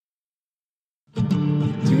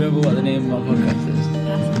remember what the name of my podcast is?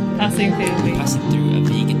 Passing through vegan. Passing through a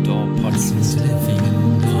vegan door podcast.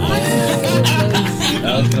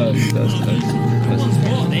 That was close.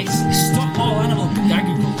 Stop all animal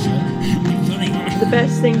agriculture. The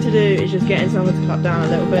best thing to do is just getting someone to cut down a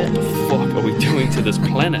little bit. What the fuck are we doing to this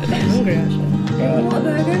planet? I'm hungry actually. What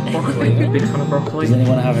burger? Broccoli. Big fan of broccoli. Does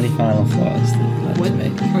anyone have any final thoughts that you'd like What to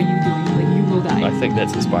make? are you doing? Like, you will die. I think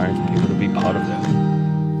that's inspiring for people to be part of that.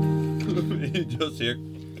 You just hear.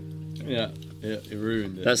 Yeah, you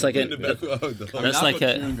ruined it. That's like a. That's like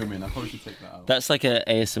a. I probably should take that out. That's like a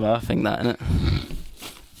ASMR thing, that, isn't it?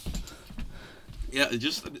 Yeah,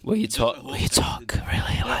 just. Where you talk really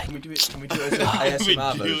like. Can we do it as an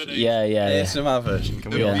ASMR version? Yeah. ASMR version.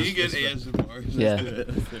 Can we all? Yeah. Vegan ASMR. Yeah.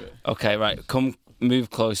 Let's do it. Okay, right. Come, move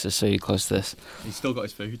closer so you're close to this. He's still got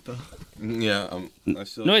his food though. Yeah, I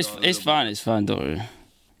still. No, it's fine. It's fine. Don't worry.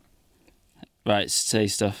 Right, say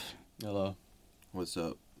stuff. Hello. What's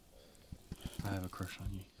up? I have a crush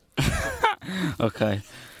on you. Okay.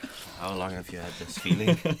 How long have you had this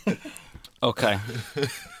feeling? Okay.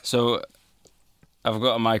 So, I've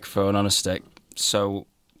got a microphone on a stick. So,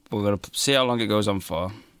 we're gonna see how long it goes on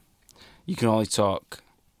for. You can only talk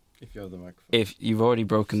If you have the microphone. if you've already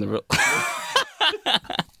broken the rule.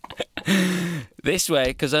 This way,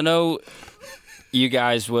 because I know you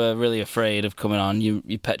guys were really afraid of coming on.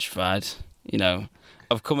 You're petrified,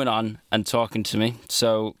 of coming on and talking to me.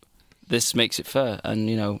 So this makes it fair, and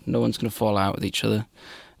no one's going to fall out with each other.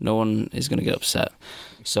 No one is going to get upset.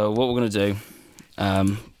 So what we're going to do,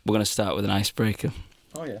 we're going to start with an icebreaker.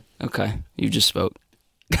 Oh yeah. Okay, you just spoke.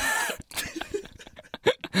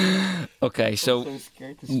 Okay, so I'm so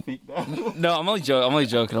scared to speak now. no, I'm only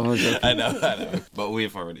joking. I know. But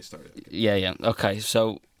we've already started. Yeah. Okay,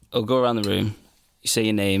 so I'll go around the room. You say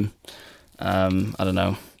your name. I don't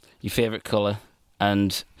know, your favourite colour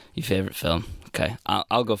and your favourite film. Okay,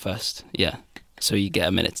 I'll go first. Yeah, so you get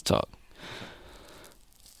a minute to talk.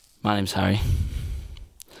 My name's Harry,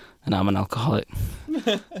 and I'm an alcoholic.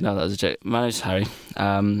 No, that was a joke. My name's Harry.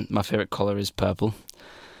 My favourite colour is purple.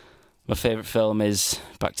 My favourite film is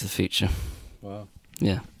Back to the Future. Wow.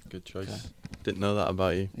 Yeah. Good choice. Okay. Didn't know that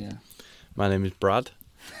about you. Yeah. My name is Brad.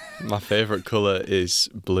 My favourite colour is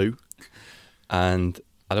blue. And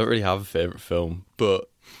I don't really have a favourite film, but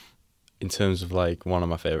in terms of one of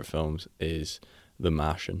my favourite films is The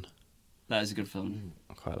Martian. That is a good film.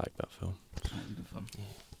 I quite like that film. That is a good film.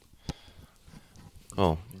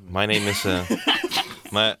 Oh, my name is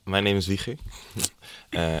my name is Wieger,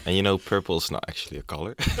 and purple is not actually a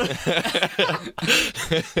color.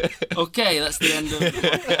 Okay, that's the end of the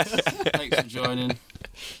podcast. Thanks for joining.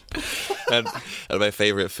 and my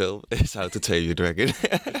favorite film is How to Train Your Dragon.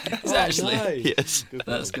 It's actually Yes.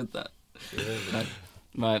 that's good. That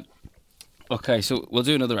right. Okay, so we'll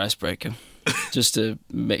do another icebreaker, just to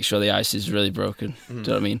make sure the ice is really broken. Do you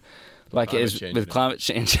know what I mean? Like it is with climate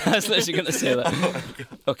change. I was literally going to say that.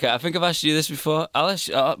 Okay, I think I've asked you this before. I'll ask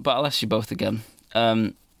you both again,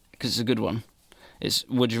 because it's a good one. It's: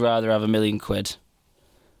 would you rather have £1 million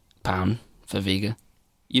pound for Vega?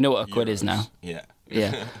 You know what a quid is now. Yeah.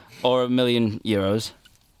 Yeah. Or €1 million.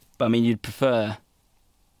 But I mean, you'd prefer.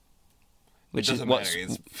 Which It doesn't is what's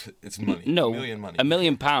matter. It's money. no $1 million money. £1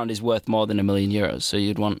 million is worth more than €1 million. So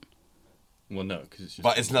you'd want. Well, no, because it's just.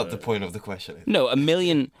 But it's not the point of the question. No, £1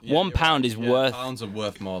 million. £1 is worth. Pounds are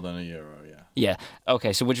worth more than €1. Yeah. Yeah.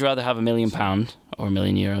 Okay. So would you rather have £1 million or €1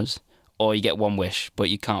 million, or you get one wish, but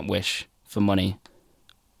you can't wish for money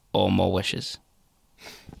or more wishes?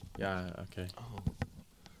 Yeah. Okay.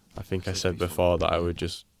 I think I said before that I would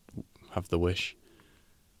just have the wish.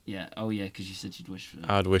 Yeah. Oh yeah, because you said you'd wish for.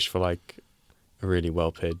 I'd wish for a really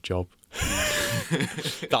well-paid job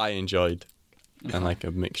that I enjoyed, and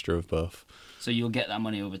a mixture of both. So you'll get that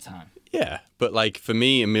money over time. Yeah, but for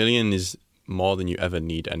me, $1 million is more than you ever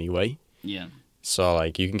need anyway. Yeah. So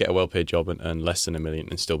you can get a well-paid job and earn less than $1 million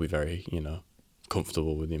and still be very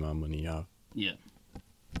comfortable with the amount of money you have. Yeah.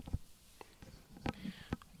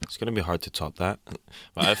 It's gonna be hard to top that.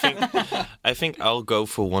 But I think I'll go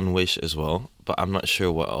for one wish as well. But I'm not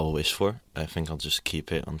sure what I'll wish for. I think I'll just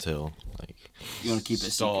keep it until You want to keep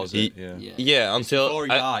it Stars secret? it, Yeah, until before he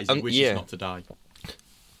dies, he wishes yeah. not to die.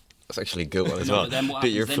 That's actually a good one as No, well. but then what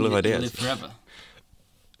Dude, you're happens full of then? You live ideas. forever.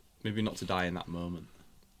 Maybe not to die in that moment.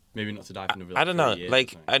 Maybe not to die for another. I don't know. 3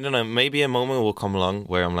 years, I don't know. Maybe a moment will come along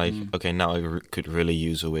where I'm like, okay, now I could really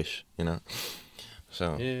use a wish.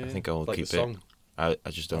 So Yeah, I think I will like keep the song. it.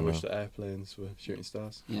 I just I don't know. wish that airplanes were shooting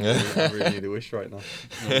stars. Yeah. I really need a wish right now.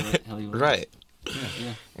 Hollywood. Right.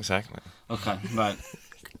 Yeah. Exactly. Okay. Right.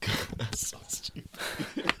 That's so stupid.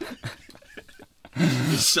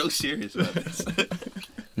 You're so serious about this.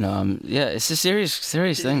 No, yeah, it's a serious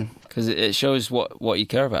thing because it shows what you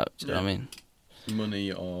care about. Do you know what I mean?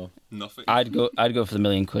 Money or Nothing. I'd go for the £1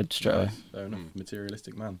 million straight away. fair enough.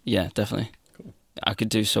 Materialistic man. Yeah, definitely. Cool. I could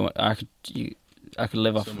do so much. I could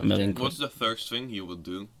live off So £1 much million. change. What's the first thing you would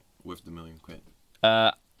do with the £1 million?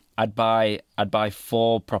 I'd buy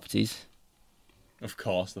 4 properties. Of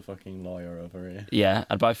course, the fucking lawyer over here. Yeah,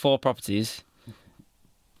 I'd buy 4 properties.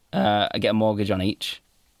 I'd get a mortgage on each.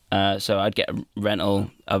 So I'd get a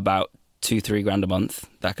rental about 2-3 grand a month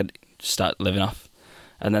that I could start living off,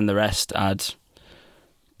 and then the rest I'd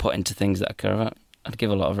put into things that I care about. I'd give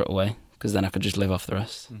a lot of it away because then I could just live off the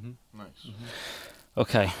rest. Mm-hmm. Nice.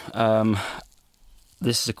 Okay,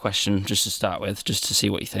 this is a question just to start with, just to see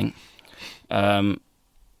what you think.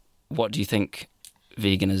 What do you think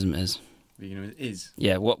veganism is? Veganism is.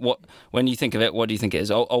 Yeah. What? When you think of it, what do you think it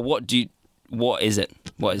is, or what is it?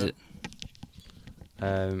 What is it?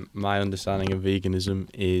 My understanding of veganism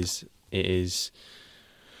is it is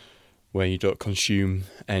where you don't consume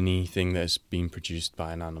anything that's been produced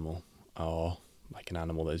by an animal or like an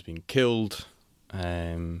animal that has been killed,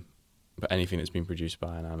 but anything that's been produced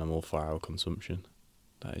by an animal for our consumption.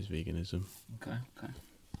 That is veganism. Okay.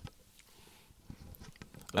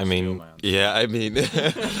 I mean, yeah, I mean,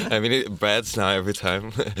 Brad's now every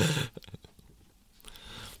time.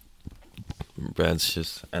 Brad's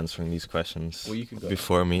just answering these questions Well, you can go.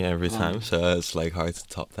 before me every time, so it's like hard to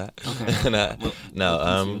top that. Okay.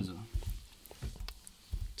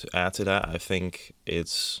 To add to that, I think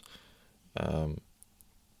it's the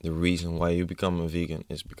reason why you become a vegan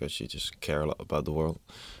is because you just care a lot about the world,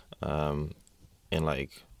 in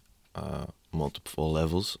like multiple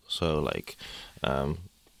levels. So like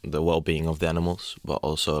the well-being of the animals, but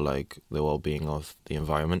also like the well-being of the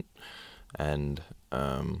environment, and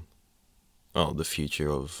the future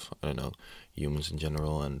of, I don't know, humans in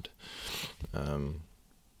general, and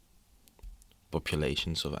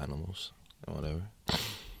populations of animals or whatever.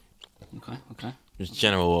 Okay. Just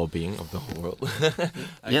general well-being of the whole world.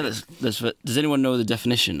 Yeah, does anyone know the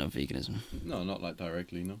definition of veganism? No, not like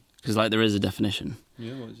directly, no. Because like there is a definition.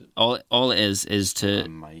 Yeah, what is it? All it is to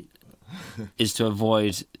is to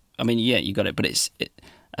avoid. I mean, yeah, you got it, but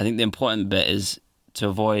I think the important bit is to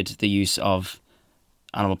avoid the use of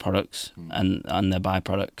animal products and their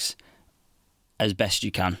byproducts as best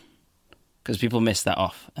you can, because people miss that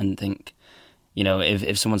off and think, you know,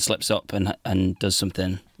 if someone slips up and does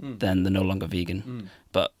something, then they're no longer vegan.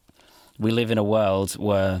 But we live in a world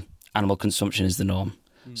where animal consumption is the norm.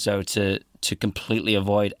 So to completely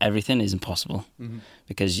avoid everything is impossible,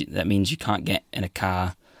 because that means you can't get in a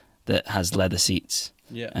car that has leather seats,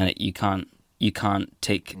 and you can't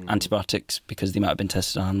take antibiotics because they might have been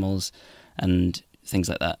tested on animals and things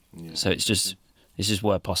like that. Yeah. So it's just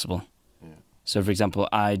where possible. Yeah. So for example,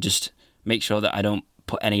 I just make sure that I don't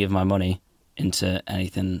put any of my money into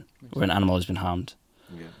anything where an animal has been harmed.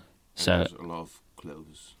 Yeah. So there's a lot of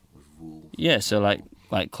clothes with wool. Yeah, so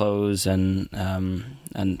like clothes and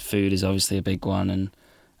food is obviously a big one,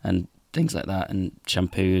 and things like that, and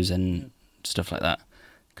shampoos and stuff like that,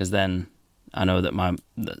 because then I know that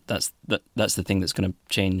that's the thing that's going to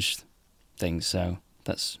change things. So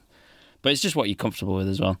but it's just what you're comfortable with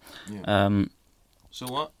as well. Yeah. So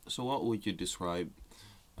what would you describe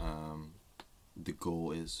the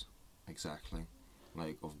goal is exactly,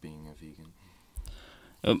 like, of being a vegan?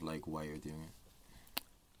 Like why you're doing it?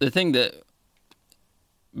 The thing that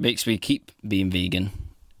makes me keep being vegan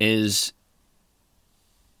is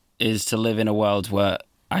to live in a world where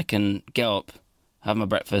I can get up, have my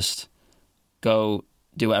breakfast, go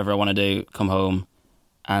do whatever I want to do, come home,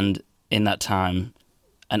 and in that time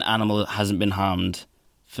an animal hasn't been harmed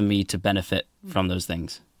for me to benefit from those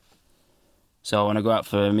things. So I want to go out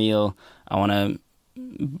for a meal, I want to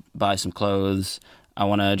buy some clothes, I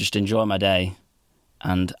want to just enjoy my day,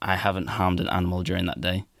 and I haven't harmed an animal during that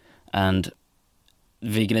day. And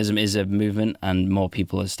veganism is a movement, and more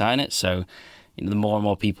people are starting it. So, you know, the more and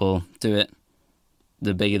more people do it,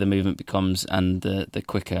 the bigger the movement becomes, and the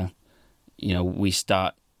quicker, you know, we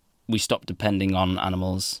stop depending on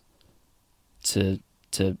animals to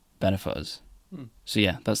benefit us. So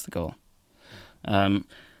yeah, that's the goal.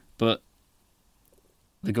 But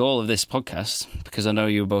the goal of this podcast, because I know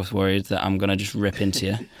you're both worried that I'm gonna just rip into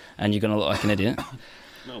you and you're gonna look like an idiot.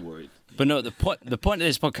 Not worried. But no, the point of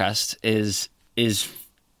this podcast is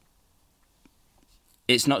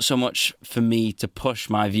it's not so much for me to push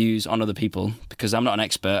my views on other people, because I'm not an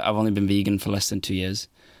expert. I've only been vegan for less than 2 years.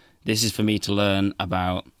 This is for me to learn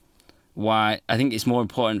about why. I think it's more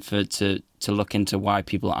important to look into why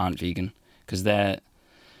people aren't vegan, because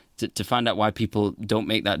to find out why people don't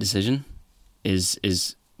make that decision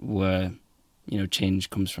is where change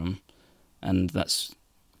comes from, and that's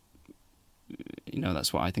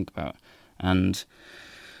what I think about. And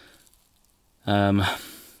and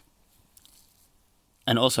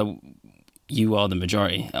also, you are the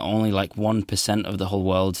majority. Only like 1% of the whole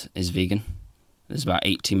world is vegan. There's about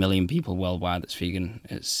 80 million people worldwide that's vegan.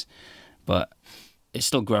 But it's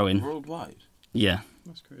still growing. Worldwide. Yeah.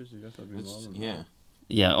 That's crazy. I thought it'd be more than that. Yeah.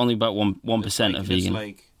 Yeah, only about 1% are vegan. That's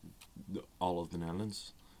like all of the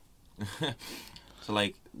Netherlands. So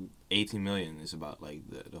like 18 million is about like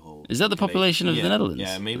the whole. Is that the population of the Netherlands?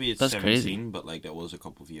 Yeah, maybe it's That's 17, crazy. but like that was a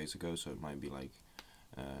couple of years ago, so it might be like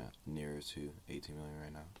nearer to 18 million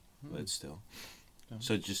right now. But it's still.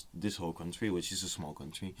 So just this whole country, which is a small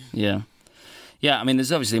country. Yeah. Yeah, I mean,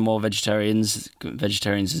 there's obviously more vegetarians.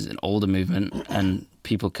 Vegetarians is an older movement, and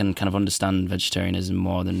people can kind of understand vegetarianism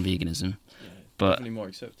more than veganism. But Definitely more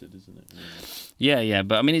accepted, isn't it? yeah,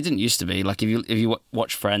 but I mean, it didn't used to be. Like, if you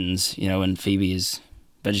watch Friends, and Phoebe is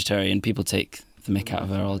vegetarian, people take the mick out of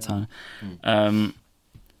her all the time.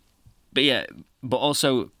 But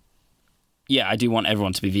also, I do want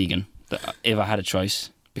everyone to be vegan. If I had a choice,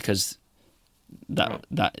 because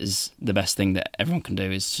that is the best thing that everyone can do,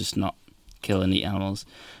 is just not kill and eat animals.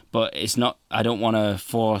 But it's not. I don't want to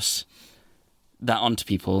force that onto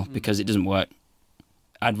people because it doesn't work.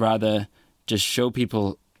 I'd rather just show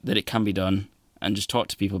people that it can be done and just talk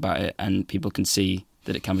to people about it, and people can see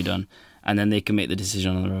that it can be done, and then they can make the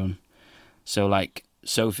decision on their own. So like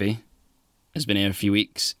Sophie has been here a few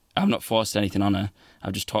weeks. I've not forced anything on her.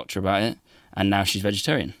 I've just talked to her about it, and now she's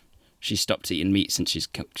vegetarian. She's stopped eating meat since she's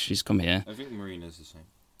come here. I think Marina's the same.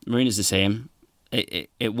 Marina's the same.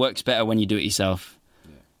 It works better when you do it yourself.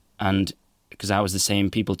 Yeah. And because I was the same,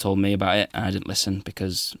 people told me about it, and I didn't listen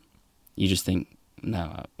because you just think,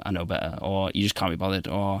 no, I know better, or you just can't be bothered,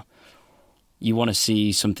 or you want to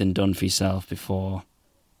see something done for yourself before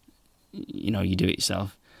you do it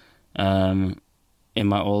yourself. In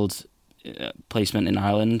my old placement in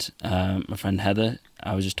Ireland, my friend Heather,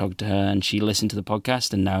 I was just talking to her, and she listened to the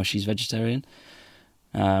podcast, and now she's vegetarian.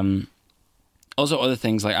 Also, other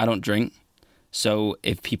things, like I don't drink, so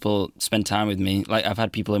if people spend time with me, like I've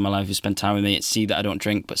had people in my life who spend time with me and see that I don't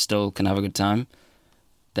drink but still can have a good time,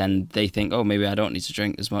 then they think, oh, maybe I don't need to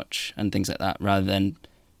drink as much and things like that, rather than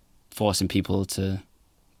forcing people to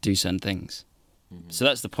do certain things. Mm-hmm. So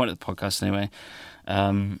that's the point of the podcast anyway.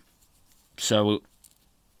 So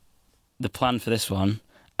the plan for this one,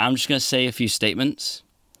 I'm just going to say a few statements.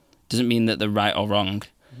 Doesn't mean that they're right or wrong.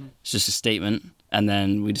 Mm-hmm. It's just a statement, and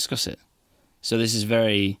then we discuss it. So this is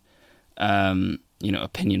very,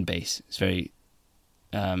 opinion-based. It's very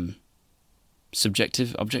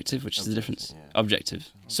subjective, objective, which is the difference. Yeah. Objective.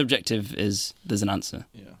 Subjective is there's an answer.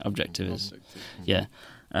 Yeah. Objective is, yeah.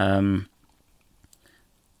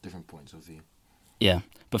 Different points of view. Yeah,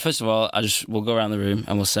 but first of all, we'll go around the room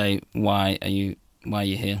and we'll say why are you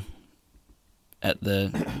here? At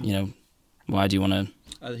the, why do you want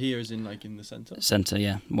to? Here is in in the centre. Centre,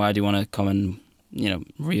 yeah. Why do you want to come and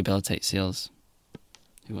rehabilitate seals?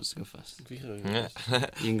 Who wants to go first? You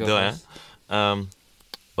can go first.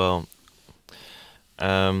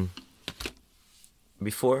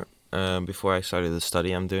 Before I started the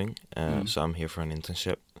study I'm doing, so I'm here for an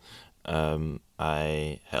internship.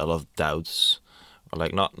 I had a lot of doubts, or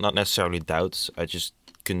not necessarily doubts. I just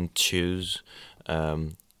couldn't choose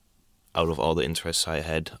out of all the interests I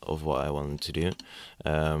had of what I wanted to do.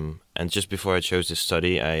 And just before I chose this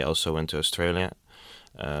study, I also went to Australia.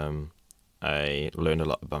 I learned a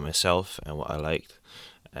lot about myself and what I liked,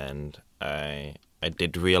 and I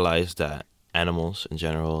did realize that animals in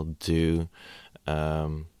general do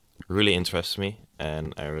really interest me,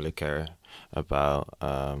 and I really care about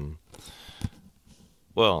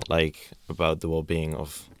about the well-being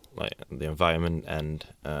of the environment and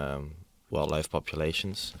wildlife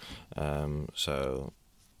populations. And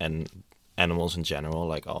animals in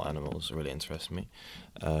general, all animals really interest me.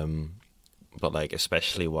 But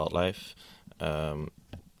especially wildlife,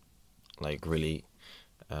 really,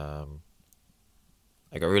 I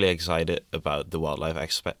got really excited about the wildlife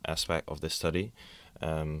aspect of this study.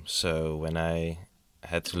 So when I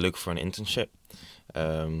had to look for an internship,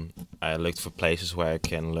 I looked for places where I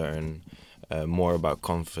can learn more about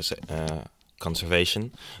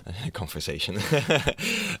conservation.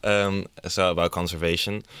 So about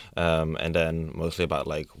conservation, and then mostly about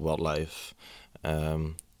wildlife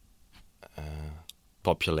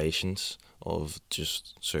populations of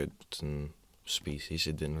just certain species.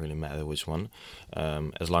 It didn't really matter which one,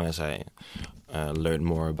 as long as I learned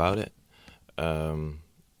more about it. And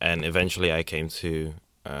eventually I came to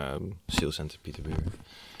Seal Center Peterborough.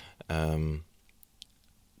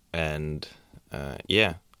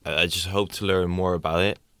 I just hope to learn more about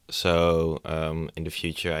it. So in the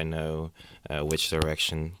future, I know which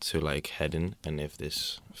direction to like head in, and if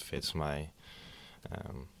this fits my,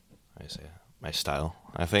 my style.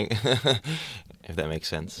 I think, if that makes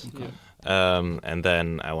sense. Okay. And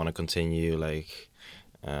then I want to continue like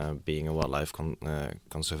being a wildlife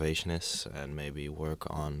conservationist, and maybe work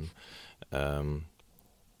on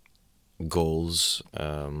goals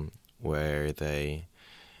where they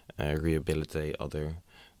rehabilitate other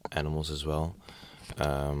animals as well.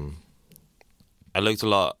 I looked a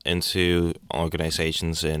lot into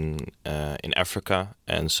organizations in Africa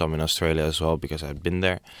and some in Australia as well, because I'd been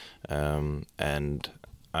there, and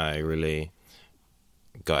I really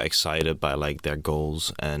got excited by like their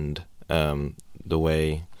goals and the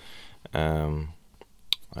way the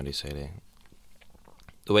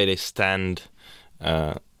way they stand,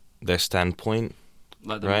 their standpoint.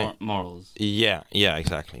 Like the Right. morals. Yeah,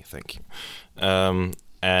 exactly. Thank you.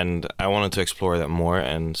 And I wanted to explore that more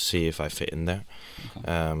and see if I fit in there.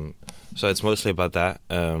 Okay. So it's mostly about that,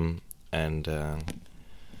 and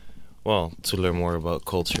well, to learn more about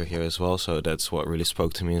culture here as well. So that's what really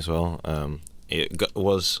spoke to me as well.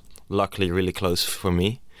 Was luckily really close for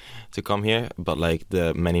me to come here, but like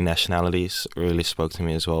the many nationalities really spoke to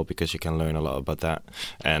me as well, because you can learn a lot about that.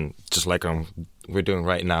 And just like we're doing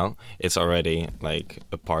right now, it's already like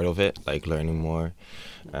a part of it, like learning more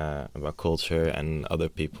about culture and other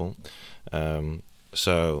people.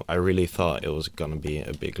 So I really thought it was gonna be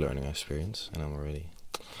a big learning experience, and I'm already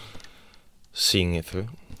seeing it through.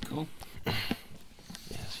 Cool.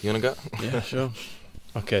 Yes. You wanna go? Yeah, sure.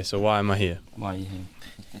 Okay, so why am I here? Why are you here?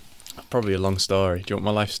 Probably a long story. Do you want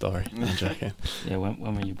my life story? I'm joking. Yeah,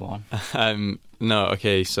 when were you born? No,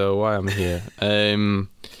 okay, so why I'm here.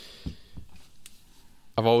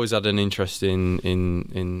 I've always had an interest in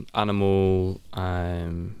animals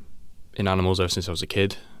ever since I was a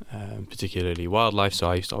kid, particularly wildlife. So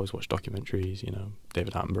I used to always watch documentaries, you know,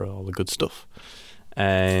 David Attenborough, all the good stuff.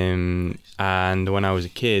 And when I was a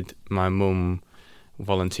kid, my mum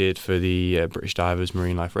volunteered for the British Divers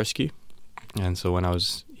Marine Life Rescue. And so when I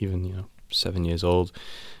was even, 7 years old,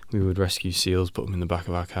 we would rescue seals, put them in the back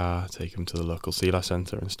of our car, take them to the local sea life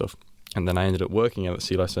centre and stuff. And then I ended up working at the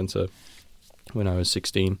sea life centre when I was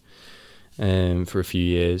 16 for a few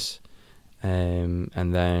years. And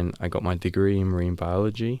then I got my degree in marine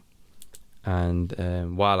biology. And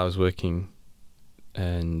while I was working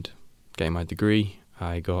and getting my degree,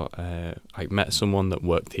 I met someone that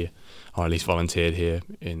worked here, or at least volunteered here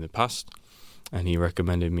in the past, and he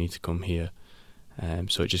recommended me to come here.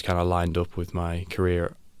 So it just kind of lined up with my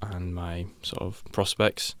career and my sort of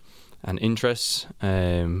prospects and interests.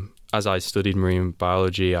 As I studied marine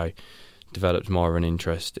biology, I developed more of an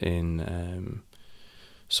interest in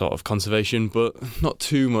sort of conservation, but not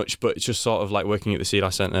too much. But it's just sort of like working at the Sea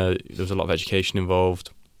Life Centre, there was a lot of education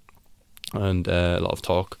involved, and a lot of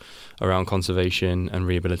talk around conservation and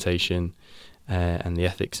rehabilitation and the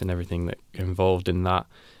ethics and everything that are involved in that.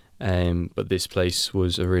 But this place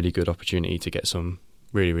was a really good opportunity to get some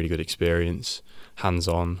really, really good experience,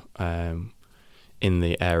 hands-on, in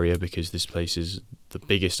the area, because this place is the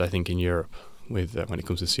biggest, I think, in Europe with when it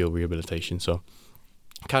comes to seal rehabilitation. So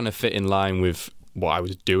kind of fit in line with what I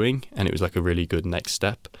was doing, and it was like a really good next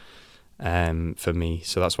step for me.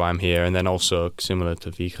 So that's why I'm here. And then also similar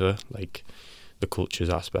to Wieger, like the cultures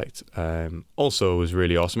aspect also was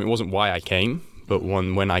really awesome. It wasn't why I came, but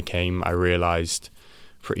when I came, I realised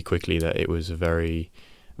pretty quickly that it was a very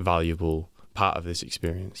valuable part of this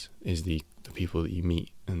experience is the people that you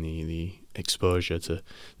meet and the exposure to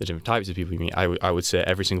the different types of people you meet. I would say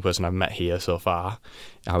every single person I've met here so far,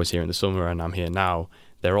 I was here in the summer and I'm here now,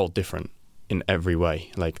 they're all different in every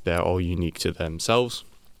way. Like they're all unique to themselves,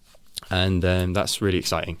 and that's really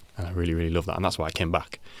exciting, and I really, really love that, and that's why I came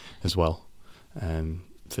back as well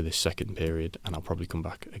for this second period, and I'll probably come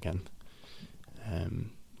back again.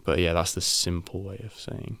 But yeah, that's the simple way of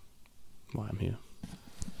saying why I'm here.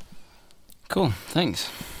 Cool, thanks.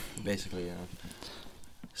 Basically, I'm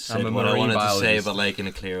said a what I marine wanted to say, biologist. but like in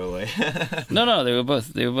a clearer way. No, they were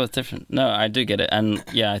both different. No, I do get it, and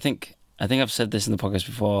yeah, I think I've said this in the podcast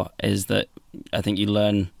before, is that I think you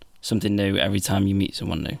learn something new every time you meet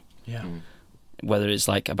someone new. Yeah. Whether it's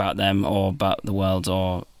like about them or about the world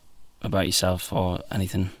or about yourself or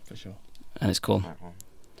anything, For sure. and it's cool.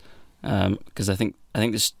 Because I think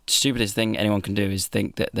the stupidest thing anyone can do is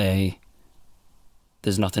think that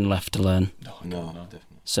there's nothing left to learn. No, definitely.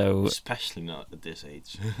 So Especially not at this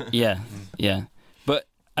age. yeah. But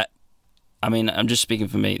I mean, I'm just speaking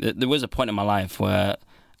for me. There was a point in my life where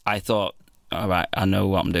I thought, all right, I know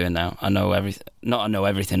what I'm doing now. I know everything. Not I know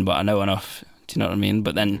everything, but I know enough. Do you know what I mean?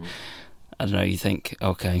 But then I don't know, you think,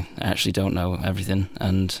 okay, I actually don't know everything,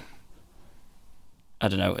 and I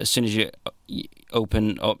don't know, as soon as you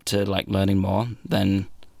open up to like learning more, then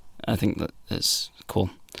I think that it's cool.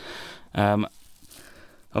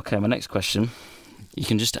 Okay, my next question, you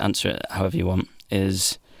can just answer it however you want,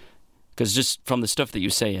 is because just from the stuff that you're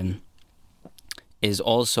saying is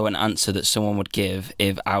also an answer that someone would give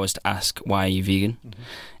if I was to ask, why are you vegan? Mm-hmm.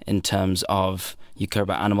 In terms of, you care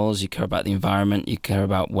about animals, you care about the environment, you care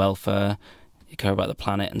about welfare, you care about the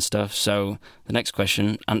planet and stuff. So the next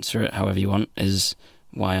question, answer it however you want, is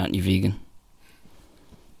why aren't you vegan?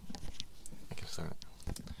 I can start.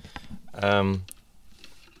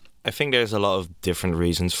 I think there's a lot of different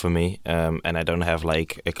reasons for me, and I don't have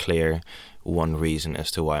like a clear one reason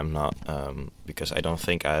as to why I'm not, because I don't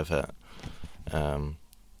think I have a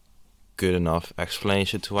good enough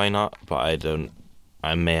explanation to why not, but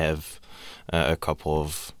I may have a couple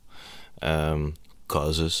of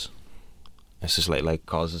causes. It's just like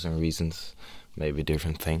causes and reasons, maybe a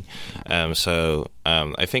different thing. So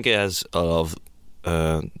I think it has a lot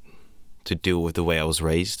of to do with the way I was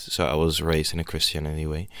raised. So I was raised in a Christianity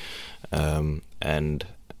way, and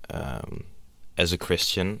as a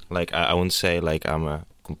Christian, like I wouldn't say like I'm a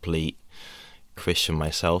complete Christian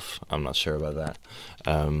myself. I'm not sure about that,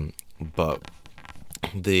 but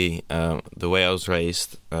the way I was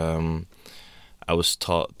raised, I was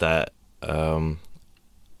taught that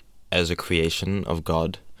as a creation of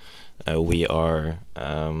God, we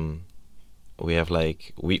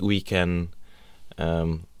can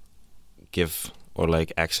give or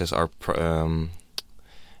like access our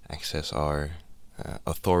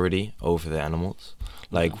authority over the animals.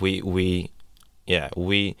 Like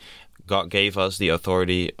God gave us the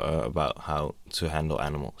authority about how to handle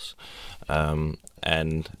animals,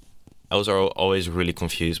 and I was always really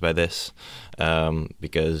confused by this,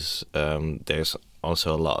 because there's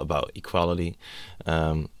also a lot about equality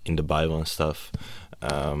in the Bible and stuff,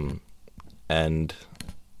 and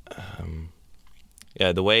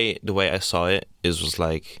the way I saw it was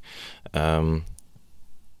like,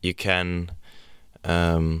 we can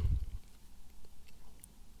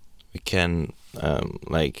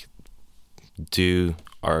like do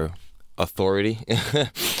our authority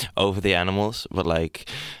over the animals, but like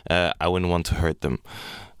I wouldn't want to hurt them.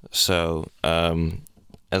 So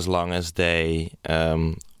as long as they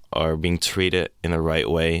are being treated in the right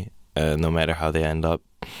way, no matter how they end up,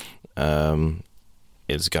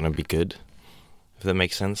 it's gonna be good. If that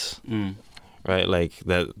makes sense. Right, like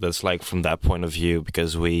that's like from that point of view,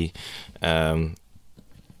 because we had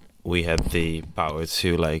the power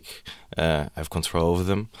to like have control over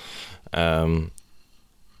them.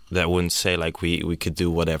 That wouldn't say like we could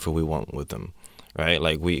do whatever we want with them, right?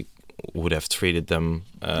 Like we would have treated them,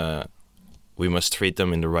 we must treat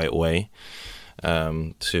them in the right way,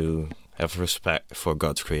 to have respect for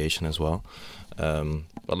God's creation as well,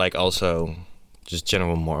 but like also just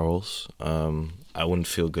general morals. I wouldn't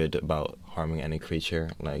feel good about harming any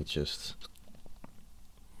creature, like just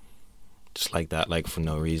like that, like for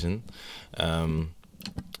no reason. And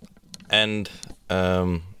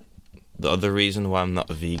the other reason why I'm not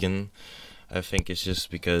a vegan, I think, is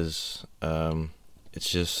just because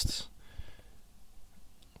it's just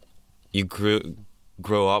you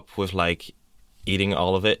grow up with like eating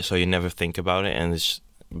all of it, so you never think about it, and it's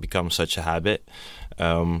become such a habit.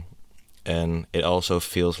 And it also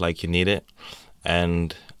feels like you need it,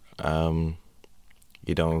 and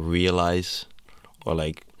you don't realize, or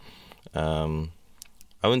like I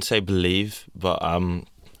wouldn't say believe, but I'm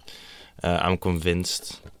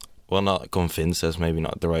convinced. Well, not convinced, that's maybe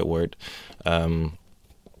not the right word.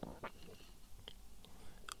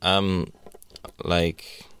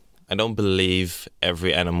 Like, I don't believe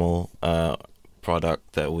every animal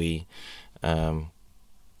product that we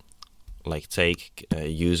like take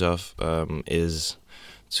use of is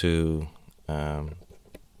to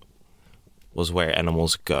was where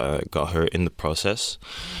animals got hurt in the process.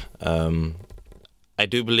 I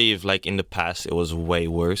do believe like in the past it was way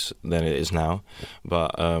worse than it is now,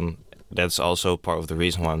 but that's also part of the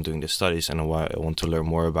reason why I'm doing the studies and why I want to learn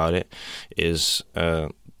more about it, is the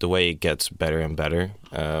way it gets better and better,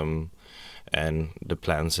 and the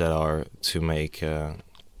plans that are to make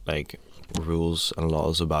like rules and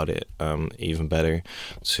laws about it even better,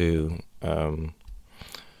 to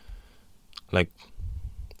like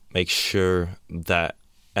make sure that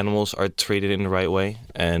animals are treated in the right way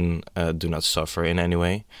and do not suffer in any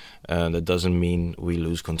way. That doesn't mean we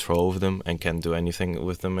lose control over them and can't do anything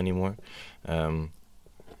with them anymore. And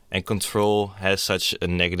control has such a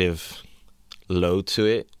negative load to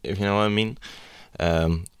it, if you know what I mean.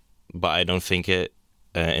 But I don't think it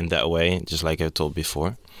in that way, just like I told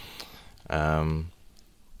before.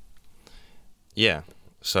 Yeah,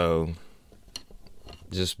 so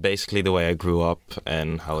just basically the way I grew up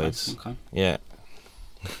and how it's Okay. yeah.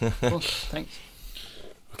 Cool. Thanks.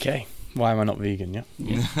 Okay, why am I not vegan? Yeah.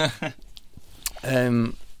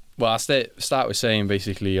 Well, I start with saying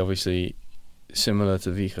basically, obviously, similar to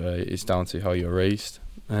Wieger, it's down to how you're raised.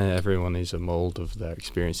 Everyone is a mold of their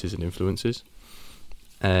experiences and influences.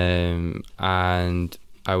 And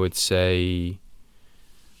I would say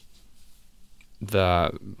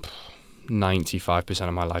that 95%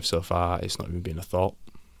 of my life so far, it's not even been a thought.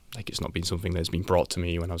 Like, it's not been something that's been brought to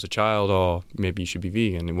me when I was a child, or maybe you should be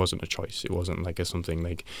vegan. It wasn't a choice. It wasn't like something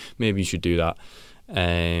like, maybe you should do that.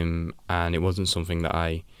 And it wasn't something that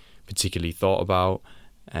I particularly thought about.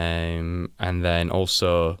 And then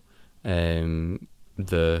also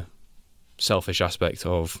the selfish aspect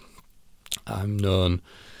of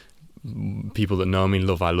people that know me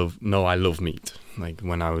know I love meat. Like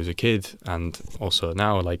when I was a kid, and also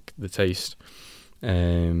now, like the taste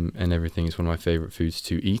and everything is one of my favourite foods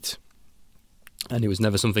to eat. And it was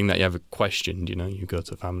never something that you ever questioned. You know, you go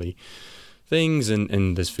to family things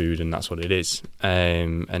and there's food and that's what it is.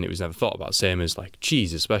 And it was never thought about. Same as like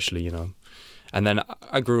cheese, especially, you know. And then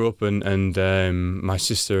I grew up and my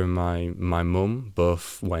sister and my mum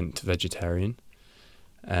both went vegetarian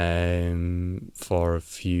for a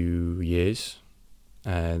few years.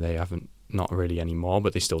 They haven't, not really anymore,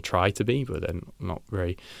 but they still try to be, but they're not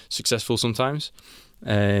very successful sometimes.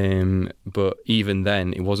 But even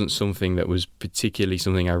then, it wasn't something that was particularly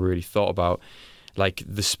something I really thought about. Like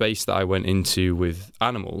the space that I went into with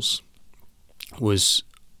animals was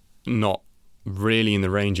not really in the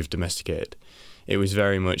range of domesticated. It was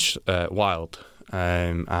very much wild,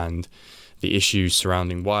 and the issues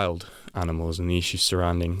surrounding wild animals and the issues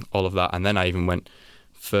surrounding all of that. And then I even went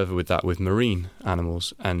further with that with marine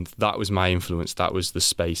animals, and that was my influence. That was the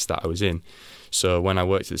space that I was in. So when I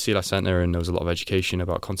worked at the Sea Life Centre and there was a lot of education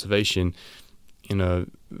about conservation, you know,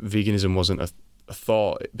 veganism wasn't a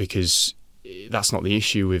thought, because that's not the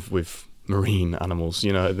issue with marine animals.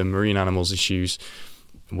 You know, the marine animals issues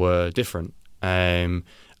were different. And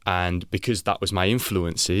because that was my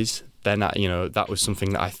influences, then that was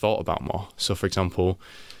something that I thought about more. So, for example,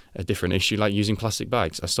 a different issue like using plastic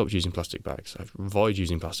bags. I stopped using plastic bags. I avoid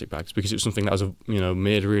using plastic bags because it was something that I was,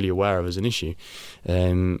 made really aware of as an issue.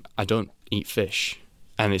 I don't eat fish,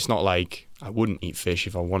 and it's not like I wouldn't eat fish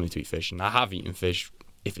if I wanted to eat fish, and I have eaten fish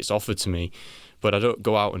if it's offered to me, but I don't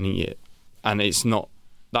go out and eat it. And that's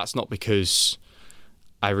not because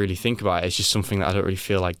I really think about it. It's just something that I don't really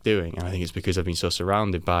feel like doing. And I think it's because I've been so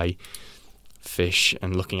surrounded by fish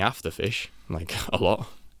and looking after fish, like a lot.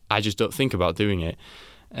 I just don't think about doing it.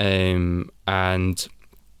 And,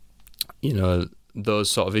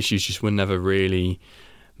 those sort of issues just were never really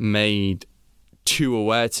made too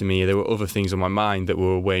aware to me. There were other things on my mind that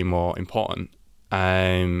were way more important.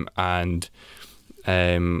 I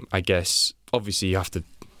guess, obviously, you have to,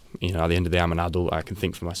 at the end of the day, I'm an adult, I can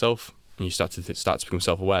think for myself, and you start to become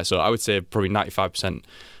self-aware. So I would say probably 95%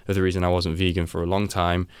 of the reason I wasn't vegan for a long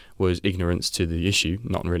time was ignorance to the issue,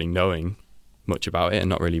 not really knowing much about it and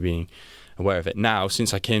not really being aware of it. Now,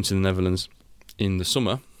 since I came to the Netherlands in the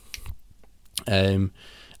summer, and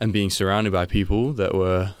being surrounded by people that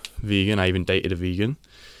were vegan, I even dated a vegan,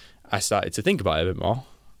 I started to think about it a bit more.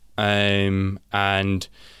 And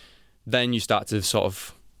then you start to sort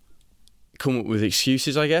of come up with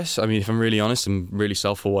excuses, I guess. I mean, if I'm really honest, I'm really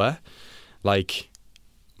self-aware. Like,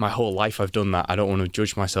 my whole life I've done that. I don't want to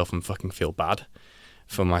judge myself and fucking feel bad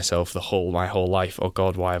for myself my whole life. Oh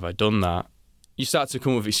God, why have I done that? You start to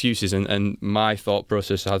come up with excuses, and my thought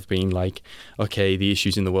process has been like, okay, the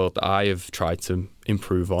issues in the world that I have tried to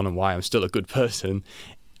improve on and why I'm still a good person,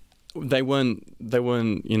 they weren't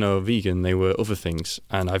vegan, they were other things,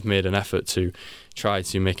 and I've made an effort to try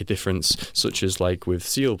to make a difference, such as like with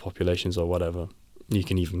seal populations or whatever. You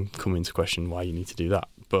can even come into question why you need to do that.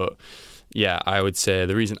 But yeah, I would say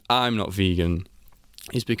the reason I'm not vegan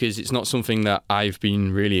is because it's not something that I've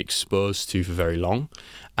been really exposed to for very long,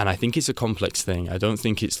 and I think it's a complex thing. I don't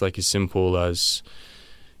think it's like as simple as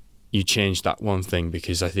you change that one thing,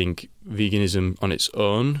 because I think veganism on its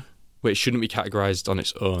own, well, it shouldn't be categorized on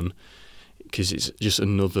its own, because it's just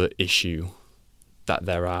another issue that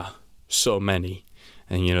there are so many.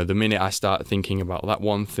 And the minute I start thinking about that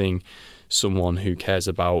one thing, someone who cares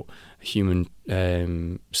about human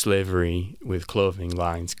slavery with clothing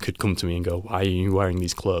lines could come to me and go, why are you wearing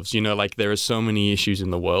these clothes? Like, there are so many issues in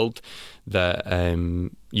the world that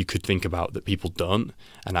you could think about that people don't.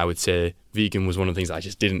 And I would say vegan was one of the things that I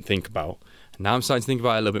just didn't think about. Now I'm starting to think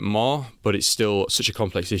about it a little bit more, but it's still such a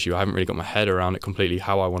complex issue. I haven't really got my head around it completely,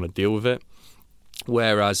 how I want to deal with it.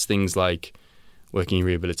 Whereas things like working in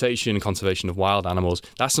rehabilitation, conservation of wild animals,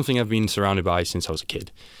 that's something I've been surrounded by since I was a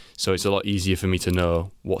kid. So it's a lot easier for me to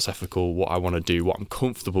know what's ethical, what I want to do, what I'm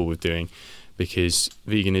comfortable with doing, because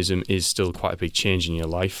veganism is still quite a big change in your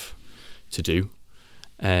life to do.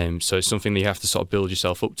 So it's something that you have to sort of build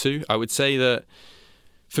yourself up to. I would say that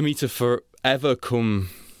for me to forever come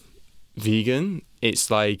vegan,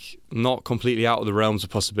 it's like not completely out of the realms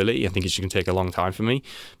of possibility. I think it's going to take a long time for me,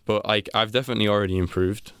 but like I've definitely already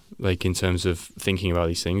improved, like in terms of thinking about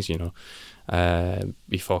these things.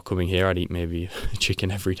 Before coming here, I'd eat maybe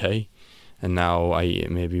chicken every day, and now I eat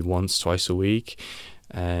it maybe once, twice a week.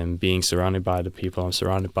 Being surrounded by the people I'm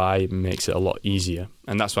surrounded by makes it a lot easier,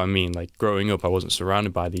 and that's what I mean. Like growing up, I wasn't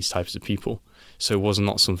surrounded by these types of people, so it was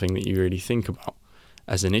not something that you really think about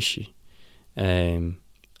as an issue.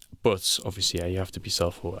 But obviously, yeah, you have to be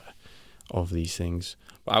self-aware of these things.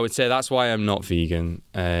 But I would say that's why I'm not vegan.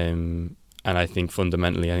 And I think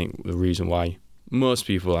fundamentally, the reason why most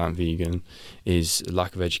people aren't vegan is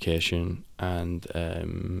lack of education and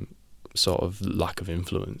sort of lack of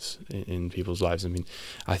influence in people's lives. I mean,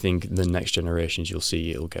 I think the next generations, you'll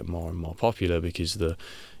see it'll get more and more popular because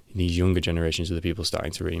these younger generations are the people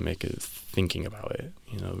starting to really make a thinking about it,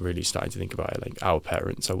 really starting to think about it. Like our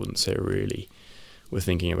parents, I wouldn't say really were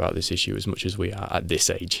thinking about this issue as much as we are at this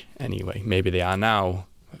age anyway. Maybe they are now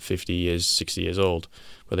 50 years, 60 years old,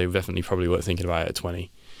 but they definitely probably weren't thinking about it at 20.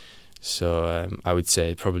 So I would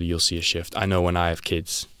say probably you'll see a shift. I know when I have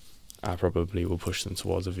kids, I probably will push them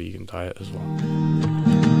towards a vegan diet as well.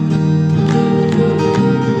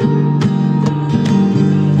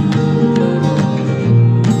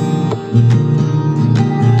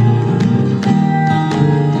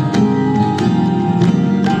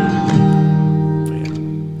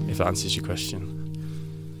 That answers your question.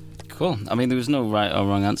 Cool. I mean, there was no right or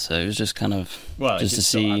wrong answer. It was just kind of just to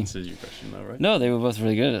see. Answers your question, though, right? No, they were both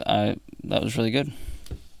really good. That was really good.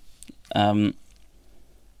 I've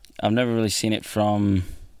never really seen it from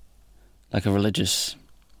like a religious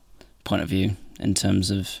point of view in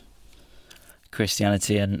terms of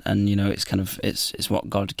Christianity, and it's kind of it's what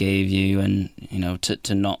God gave you, and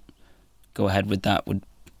to not go ahead with that would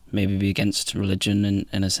maybe be against religion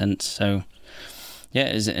in a sense. So. Yeah,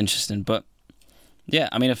 it is interesting, but yeah,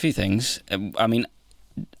 I mean, a few things. I mean,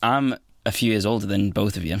 I'm a few years older than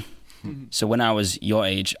both of you, so when I was your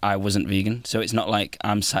age, I wasn't vegan. So it's not like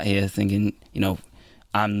I'm sat here thinking,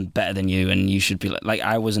 I'm better than you and you should be like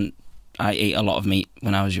I wasn't. I ate a lot of meat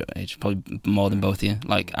when I was your age, probably more than both of you.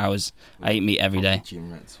 Like I ate meat every day.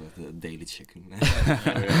 Gym rats with a daily chicken.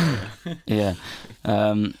 Yeah.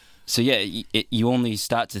 So yeah, you only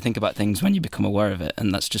start to think about things when you become aware of it,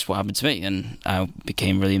 and that's just what happened to me. And I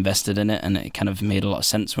became really invested in it, and it kind of made a lot of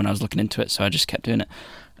sense when I was looking into it. So I just kept doing it.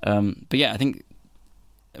 But yeah, I think.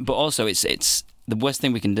 But also, it's the worst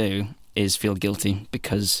thing we can do is feel guilty,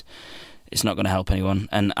 because it's not going to help anyone,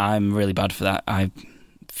 and I'm really bad for that. I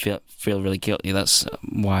feel really guilty. That's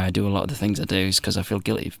why I do a lot of the things I do, is because I feel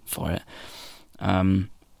guilty for it.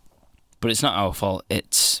 But it's not our fault.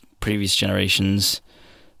 It's previous generations'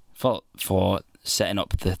 fault for setting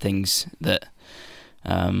up the things that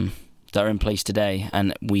are in place today,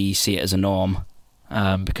 and we see it as a norm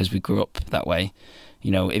because we grew up that way.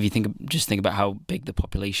 If you just think about how big the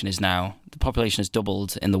population is now. The population has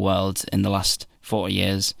doubled in the world in the last 40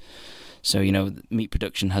 years. So meat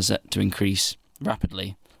production has to increase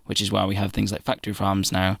rapidly, which is why we have things like factory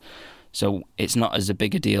farms now. So it's not as a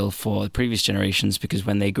big a deal for the previous generations, because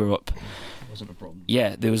when they grew up, It wasn't a problem.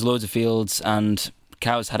 yeah, there was loads of fields and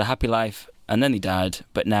cows had a happy life, and then they died.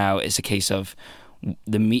 But now it's a case of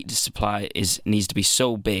the meat supply needs to be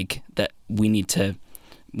so big that we need to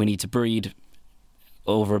breed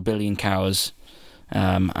over 1 billion cows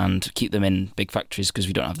and keep them in big factories because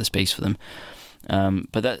we don't have the space for them.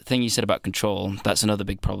 But that thing you said about control, that's another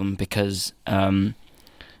big problem, because I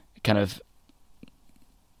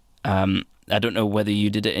don't know whether you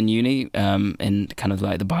did it in uni, in kind of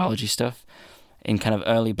like the biology stuff. In kind of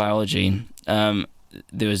early biology,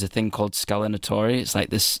 there was a thing called scalinatori. It's like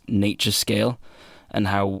this nature scale, and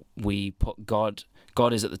how we put God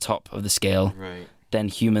is at the top of the scale, Right. then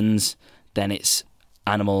humans, then it's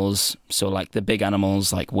animals, so like the big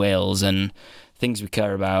animals like whales and things we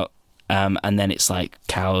care about, and then it's like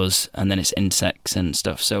cows, and then it's insects and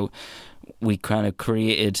stuff. So we kind of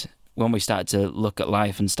created, when we started to look at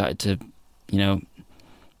life and started to,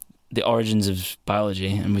 the origins of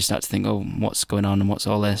biology, and we start to think, oh, what's going on and what's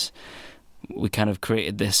all this, we kind of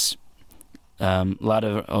created this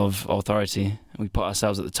ladder of authority. We put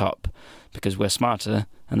ourselves at the top because we're smarter,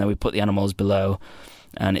 and then we put the animals below,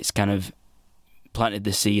 and it's kind of planted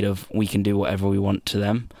the seed of we can do whatever we want to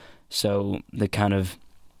them. So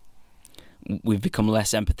we've become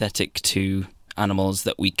less empathetic to animals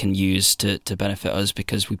that we can use to benefit us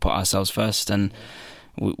because we put ourselves first, and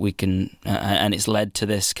we can, and it's led to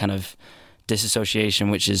this kind of disassociation,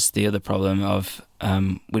 which is the other problem of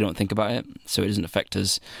we don't think about it, so it doesn't affect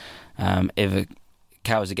us. If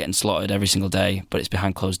cows are getting slaughtered every single day, but it's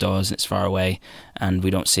behind closed doors and it's far away, and we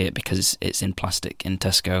don't see it because it's in plastic in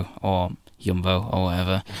Tesco or Jumbo or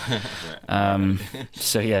whatever.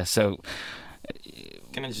 So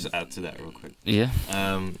Can I just add to that real quick? yeah.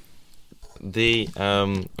 I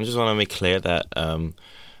just want to make clear that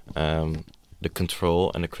the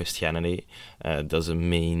control and the Christianity doesn't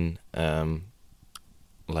mean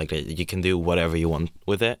like that you can do whatever you want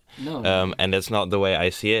with it. No. And that's not the way I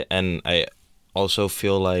see it. And I also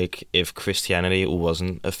feel like if Christianity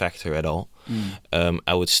wasn't a factor at all,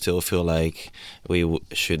 I would still feel like we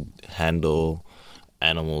should handle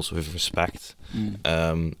animals with respect.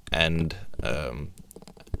 And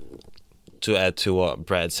to add to what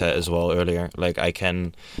Brad said as well earlier, like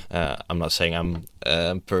I'm not saying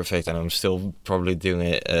I'm perfect, and I'm still probably doing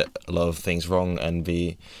a lot of things wrong, and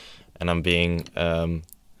I'm being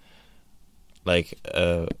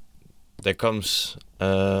there comes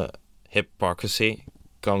hypocrisy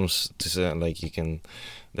comes to say, like,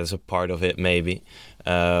 there's a part of it maybe,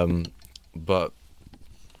 but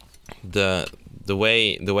the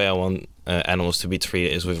way I want animals to be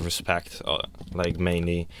treated is with respect, like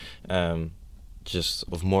mainly just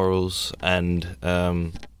of morals, and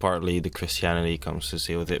partly the Christianity comes to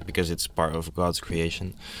see with it because it's part of God's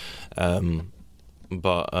creation. I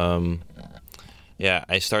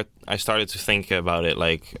started to think about it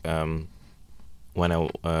like when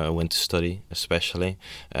I went to study, especially,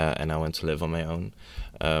 and I went to live on my own.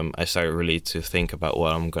 I started really to think about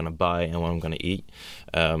what I'm gonna buy and what I'm gonna eat.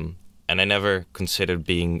 And I never considered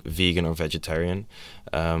being vegan or vegetarian,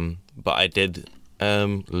 but I did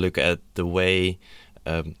look at the way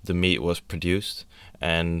the meat was produced,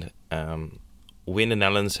 and we in the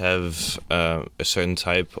Netherlands have a certain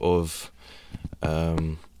type of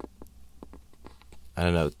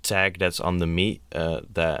tag that's on the meat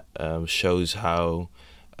that shows how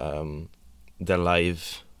the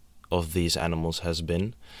life of these animals has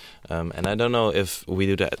been, and I don't know if we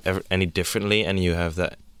do that any differently, and you have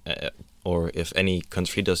that. Or if any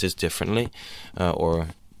country does this differently, or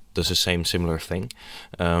does the similar thing.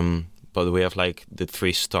 But we have like the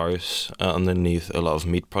 3 stars underneath a lot of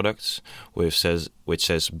meat products, which says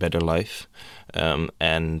better life.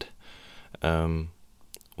 And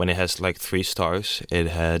when it has like 3 stars, it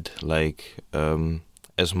had like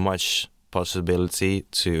as much possibility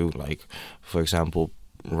to, like, for example,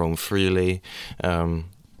 roam freely,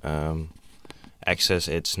 access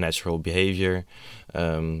its natural behavior,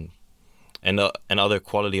 and other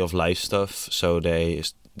quality of life stuff, so they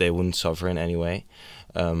wouldn't suffer in any way.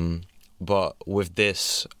 But with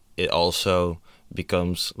this, it also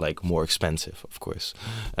becomes like more expensive, of course.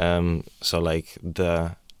 So like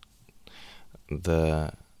the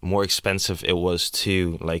more expensive it was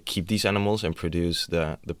to like keep these animals and produce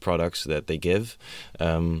the products that they give,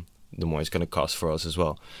 the more it's going to cost for us as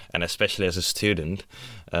well. And especially as a student,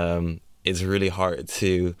 it's really hard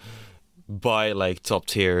to buy like top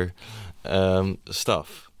tier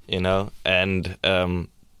stuff, and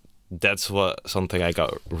that's something I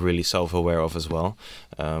got really self-aware of as well,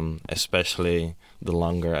 especially the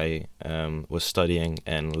longer I was studying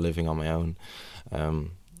and living on my own.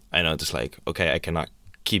 I noticed like, okay, I cannot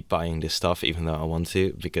keep buying this stuff even though I want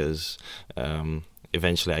to, because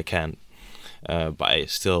eventually I can't, but I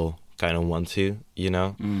still kind of want to,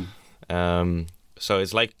 so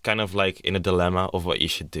it's like kind of like in a dilemma of what you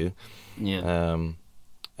should do. Yeah.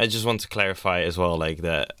 I just want to clarify as well, like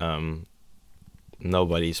that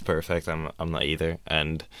nobody's perfect. I'm not either,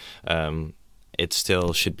 and it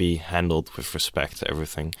still should be handled with respect to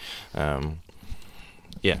everything.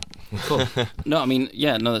 Yeah. Cool. No, I mean,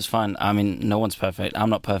 yeah, no, that's fine. I mean, no one's perfect.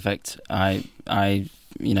 I'm not perfect. I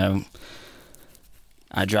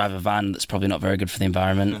drive a van that's probably not very good for the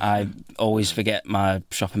environment. I always forget my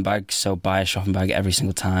shopping bag, so buy a shopping bag every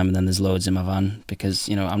single time, and then there's loads in my van because,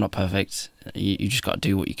 I'm not perfect. You just got to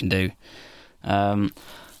do what you can do. In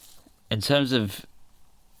terms of,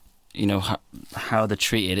 how they're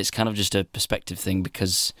treated, it's kind of just a perspective thing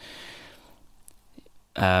because,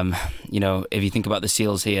 if you think about the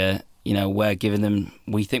seals here,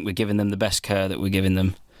 we think we're giving them the best care that we're giving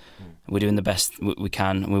them. We're doing the best we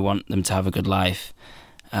can, and we want them to have a good life.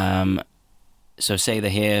 So say they're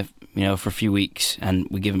here, for a few weeks, and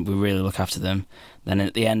we really look after them. Then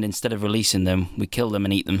at the end, instead of releasing them, we kill them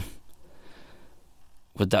and eat them.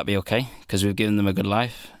 Would that be okay? Because we've given them a good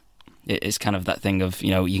life. It's kind of that thing of,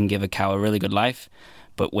 you know, you can give a cow a really good life,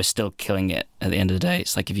 but we're still killing it at the end of the day.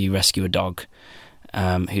 It's like if you rescue a dog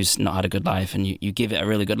who's not had a good life, and you give it a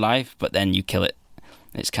really good life, but then you kill it.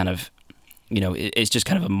 It's kind of, you know, it's just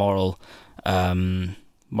kind of a moral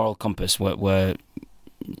compass where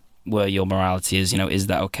your morality is, you know, is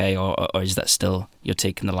that okay, or is that still you're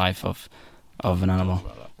taking the life of an animal?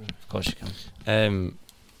 Of course you can.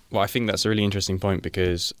 Well, I think that's a really interesting point,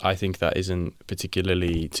 because I think that isn't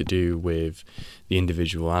particularly to do with the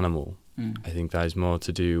individual animal. I think that is more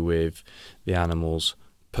to do with the animal's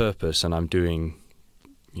purpose, and I'm doing,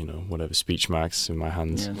 you know, whatever speech marks in my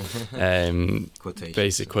hands,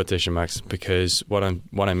 basic quotation marks, because what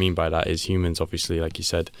I mean by that is humans, obviously, like you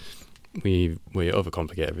said, we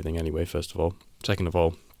overcomplicate everything anyway. First of all, second of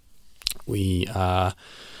all, we have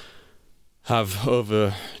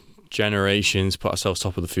over generations put ourselves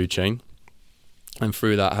top of the food chain, and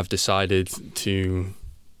through that have decided to,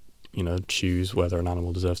 you know, choose whether an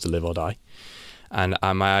animal deserves to live or die. And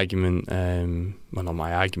my argument, well, not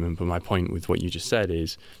my argument, but my point with what you just said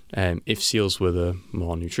is, if seals were the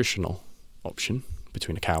more nutritional option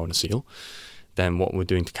between a cow and a seal, then what we're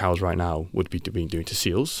doing to cows right now would be doing to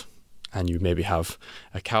seals. And you maybe have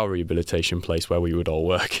a cow rehabilitation place where we would all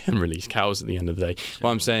work and release cows at the end of the day.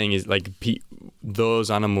 What I'm saying is, like,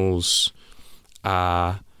 those animals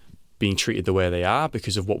are being treated the way they are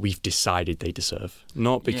because of what we've decided they deserve,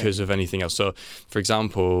 not because of anything else. So, for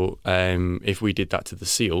example, if we did that to the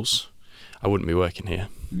seals, I wouldn't be working here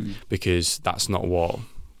because that's not what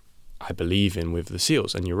I believe in with the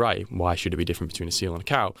seals. And you're right. Why should it be different between a seal and a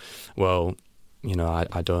cow? Well, you know,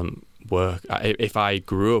 I don't work. If I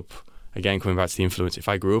grew up, again, coming back to the influence, if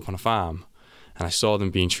I grew up on a farm and I saw them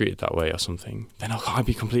being treated that way or something, then I'd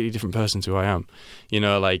be a completely different person to who I am. You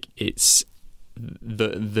know, like, it's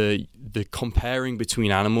the comparing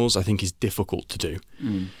between animals, I think, is difficult to do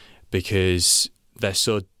because they're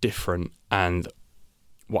so different. And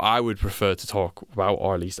what I would prefer to talk about,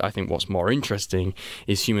 or at least I think what's more interesting,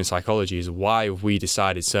 is human psychology, is why have we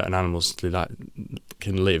decided certain animals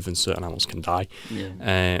can live and certain animals can die,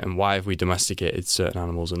 and why have we domesticated certain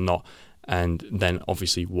animals and not, and then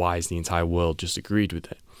obviously why is the entire world just agreed with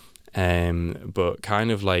it. But kind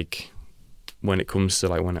of like when it comes to,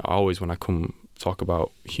 like, when I come talk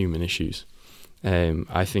about human issues,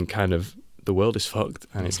 I think kind of the world is fucked,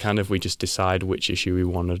 and it's kind of, we just decide which issue we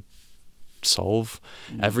want to solve.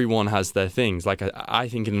 Everyone has their things. Like, I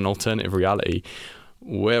think in an alternative reality,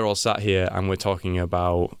 we're all sat here and we're talking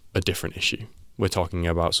about a different issue. We're talking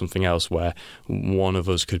about something else where one of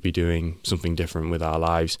us could be doing something different with our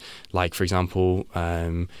lives. Like, for example,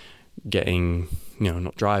 getting, you know,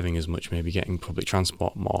 not driving as much, maybe getting public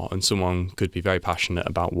transport more, and someone could be very passionate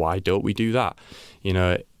about why don't we do that. You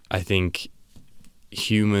know, I think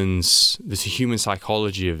there's a human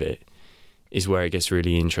psychology of it is where it gets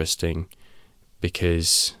really interesting,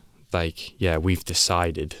 because, like, yeah, we've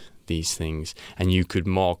decided these things, and you could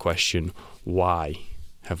more question, why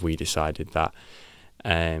have we decided that?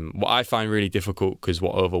 What I find really difficult, because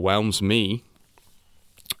what overwhelms me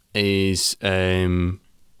is,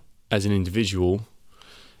 as an individual,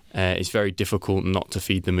 it's very difficult not to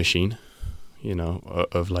feed the machine, you know,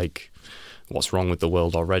 of like what's wrong with the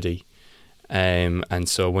world already. And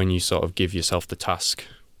so when you sort of give yourself the task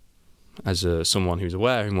as someone who's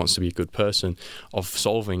aware and wants to be a good person of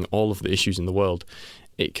solving all of the issues in the world,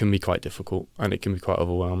 it can be quite difficult and it can be quite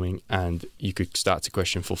overwhelming, and you could start to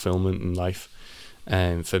question fulfillment in life.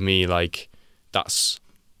 And for me, like, that's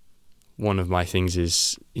one of my things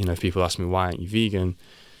is, you know, if people ask me, why aren't you vegan?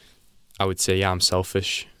 I would say, yeah, I'm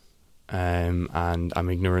selfish, and I'm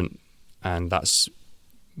ignorant, and that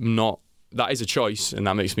is a choice, and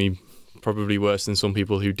that makes me probably worse than some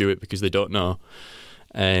people who do it because they don't know.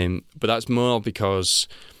 But that's more because,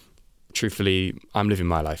 truthfully, I'm living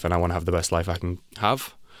my life and I want to have the best life I can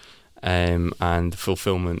have, and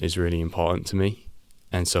fulfillment is really important to me.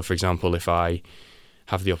 And so, for example, if I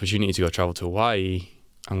have the opportunity to go travel to Hawaii,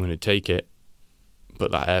 I'm going to take it,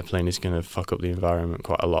 but that airplane is going to fuck up the environment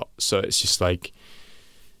quite a lot. So it's just like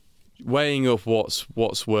weighing up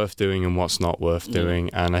what's worth doing and what's not worth doing.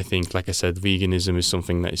 And I think, like I said, veganism is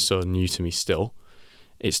something that is so new to me still.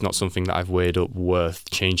 It's not something that I've weighed up worth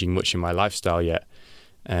changing much in my lifestyle yet,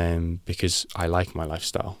 because I like my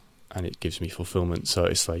lifestyle and it gives me fulfillment. So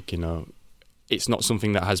it's like, you know, it's not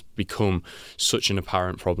something that has become such an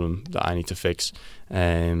apparent problem that I need to fix.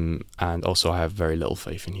 And also I have very little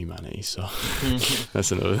faith in humanity, so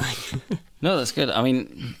that's another thing. No, that's good. I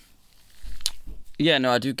mean, yeah,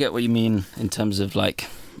 no, I do get what you mean in terms of, like,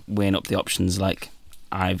 weighing up the options. Like,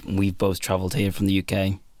 we've both travelled here from the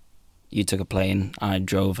UK you took a plane, I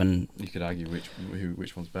drove, and You could argue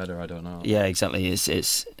which one's better. I don't know. yeah, exactly.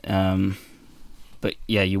 It's but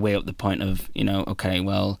yeah, you weigh up the point of, okay,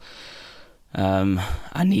 well,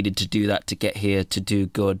 I needed to do that to get here to do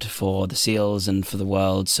good for the seals and for the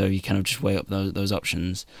world. So you kind of just weigh up those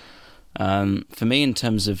options. For me, in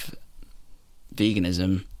terms of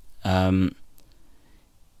veganism,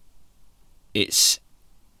 it's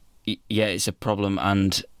a problem,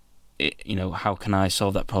 and how can I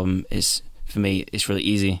solve that problem? For me, it's really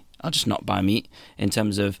easy. I'll just not buy meat. In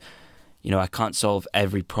terms of, I can't solve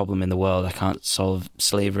every problem in the world. I can't solve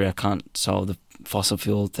slavery. I can't solve the fossil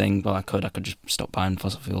fuel thing. Well, I could just stop buying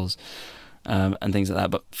fossil fuels and things like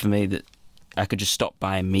that. But for me, that I could just stop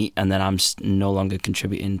buying meat, and then I'm no longer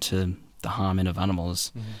contributing to the harming of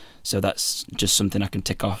animals. Mm-hmm. So that's just something I can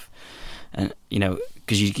tick off. And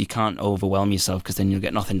because you can't overwhelm yourself, because then you'll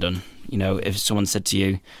get nothing done. If someone said to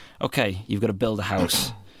you, okay, you've got to build a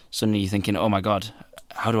house, suddenly you're thinking, oh my God,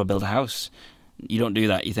 how do I build a house? You don't do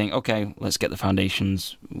that. You think, okay, let's get the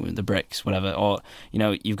foundations, the bricks, whatever. Or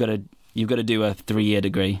you've got to do a 3-year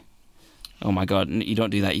degree. Oh my God, you don't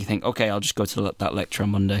do that. You think, okay, I'll just go to that lecture on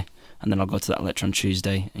Monday, and then I'll go to that lecture on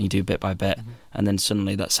Tuesday, and you do bit by bit, and then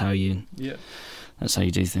suddenly that's how you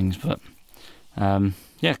do things. But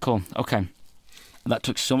yeah, cool. Okay, that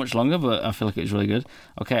took so much longer, but I feel like it was really good.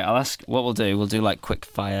 Okay, I'll ask what we'll do. We'll do like quick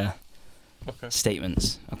fire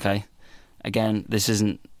statements. Okay. Again,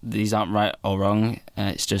 these aren't right or wrong.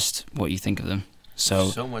 It's just what you think of them.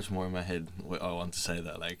 So much more in my head. I want to say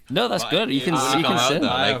that, no, that's good. You can say that.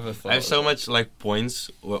 I have so much points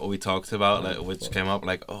what we talked about, which came up.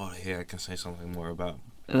 Here I can say something more about.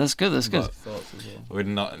 That's good. That's good. We're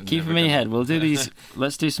not keep them in your head. We'll do these.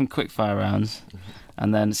 Let's do some quick fire rounds,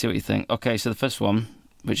 and then see what you think. Okay, so the first one,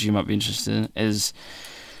 which you might be interested in, is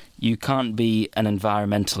you can't be an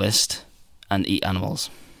environmentalist and eat animals.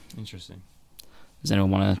 Interesting. Does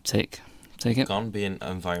anyone want to take it? Can't be an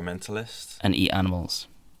environmentalist and eat animals.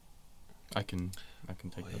 I can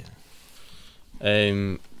take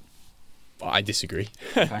that. I disagree.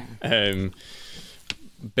 Okay.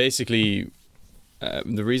 Basically,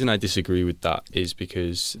 the reason I disagree with that is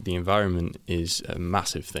because the environment is a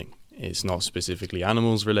massive thing. It's not specifically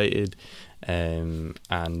animals related, and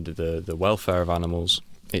the welfare of animals.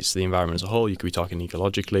 It's the environment as a whole. You could be talking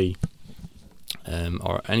ecologically,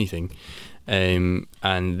 or anything. And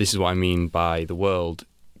this is what I mean by the world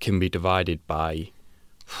can be divided by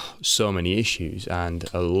so many issues, and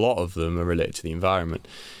a lot of them are related to the environment.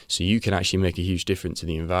 So you can actually make a huge difference to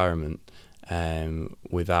the environment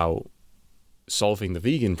without solving the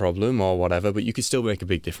vegan problem or whatever, but you could still make a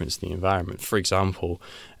big difference to the environment. For example,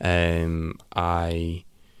 I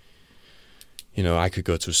could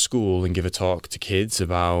go to a school and give a talk to kids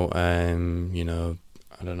about, I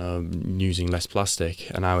don't know, using less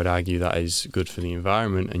plastic, and I would argue that is good for the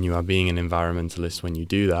environment, and you are being an environmentalist when you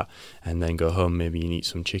do that, and then go home, maybe you eat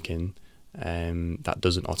some chicken. That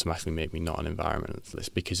doesn't automatically make me not an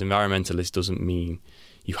environmentalist, because environmentalist doesn't mean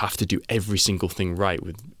you have to do every single thing right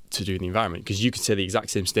to do the environment, because you could say the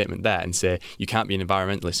exact same statement there and say you can't be an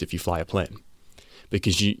environmentalist if you fly a plane,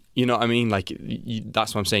 because you know what I mean,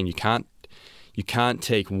 that's what I'm saying. You can't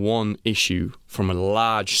take one issue from a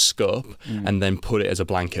large scope and then put it as a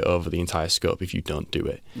blanket over the entire scope if you don't do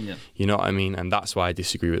it. Yeah. You know what I mean? And that's why I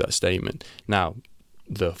disagree with that statement. Now,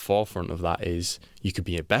 the forefront of that is you could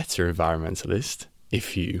be a better environmentalist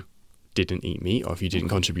if you didn't eat meat or if you didn't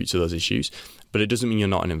contribute to those issues, but it doesn't mean you're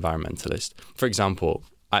not an environmentalist. For example,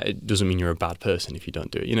 it doesn't mean you're a bad person if you don't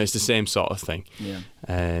do it. It's the same sort of thing. Yeah.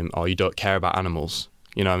 Or you don't care about animals.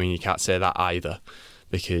 You know what I mean? You can't say that either.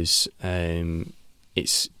 Because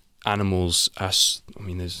it's animals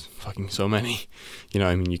there's fucking so many. You know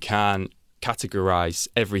what I mean? You can't categorize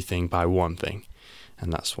everything by one thing.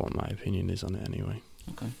 And that's what my opinion is on it anyway.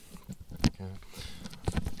 Okay.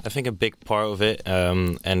 I think a big part of it,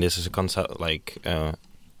 and this is a concept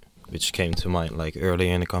which came to mind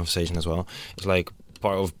earlier in the conversation as well, is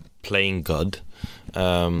part of playing God.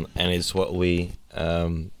 And it's what we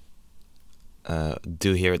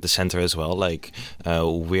do here at the center as well.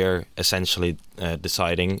 We're essentially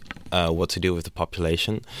deciding what to do with the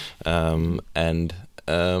population, and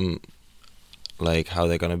how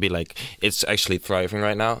they're gonna be. It's actually thriving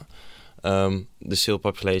right now, the seal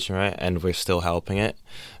population, right? And we're still helping it,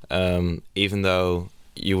 even though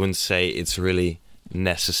you wouldn't say it's really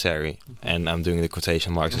necessary. And I'm doing the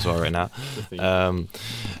quotation marks as well right now.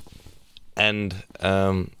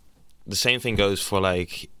 The same thing goes for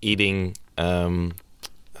eating.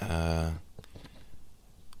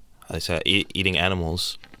 Eating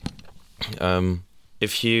animals.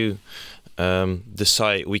 If you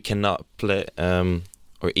decide we cannot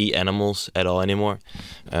or eat animals at all anymore.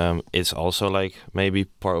 It's also like maybe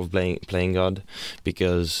part of playing God,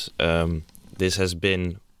 because this has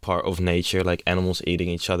been part of nature, like animals eating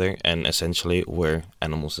each other, and essentially we're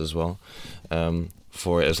animals as well,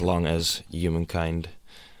 for as long as humankind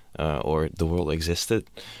or the world existed,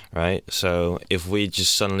 right? So if we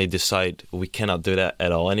just suddenly decide we cannot do that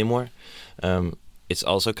at all anymore, it's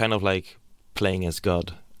also kind of like playing as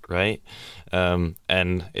God, right?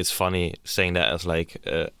 And it's funny saying that as like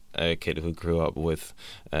a kid who grew up with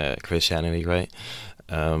Christianity, right?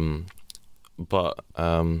 But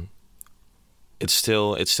it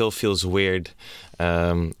still feels weird,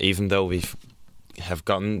 even though we have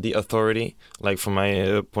gotten the authority. Like from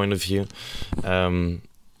my point of view,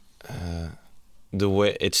 the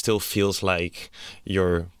way it still feels like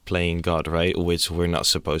you're playing God, right? Which we're not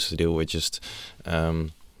supposed to do. We're just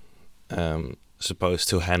supposed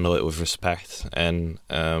to handle it with respect, and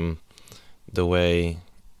the way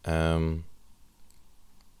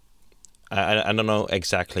I don't know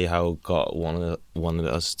exactly how God wanted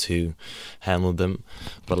us to handle them,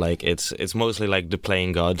 but like it's mostly like the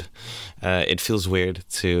playing God. It feels weird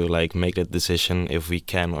to like make that decision if we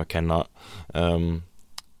can or cannot.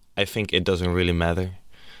 I think it doesn't really matter.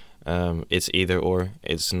 It's either or.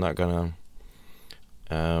 It's not gonna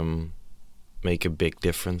make a big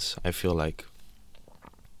difference, I feel like.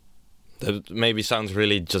 That maybe sounds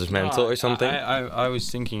really judgmental or something. I was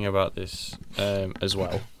thinking about this as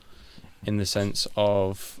well, in the sense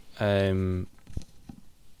of the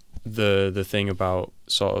thing about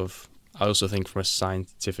sort of, I also think from a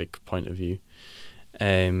scientific point of view,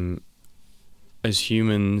 as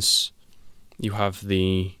humans, you have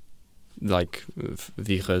the, like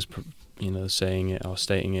Wieger's, saying it or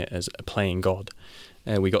stating it as a playing God.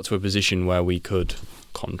 We got to a position where we could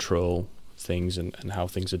control things and how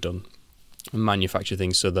things are done, and manufacture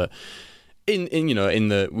things so that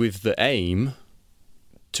with the aim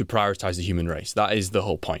to prioritize the human race. That is the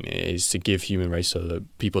whole point. It is to give human race so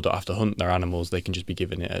that people don't have to hunt their animals. They can just be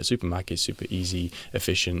given it at a supermarket, super easy,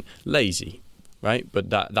 efficient, lazy, right? But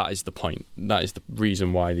that is the point. That is the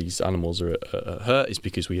reason why these animals are hurt, is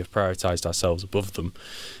because we have prioritized ourselves above them.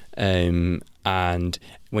 And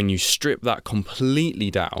when you strip that completely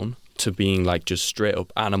down to being like just straight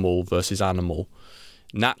up animal versus animal,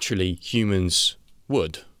 naturally humans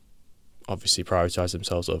would obviously prioritize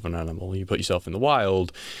themselves over an animal. You put yourself in the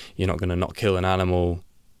wild, you're not going to not kill an animal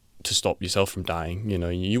to stop yourself from dying.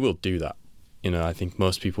 You will do that. I think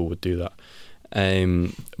most people would do that.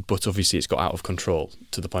 But obviously it's got out of control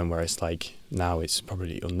to the point where it's like now it's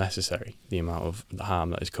probably unnecessary, the amount of the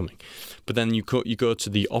harm that is coming. But then you go to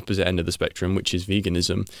the opposite end of the spectrum, which is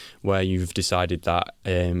veganism, where you've decided that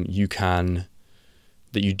you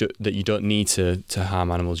don't need to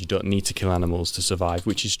harm animals, you don't need to kill animals to survive,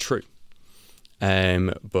 which is true.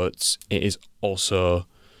 But it is also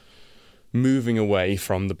moving away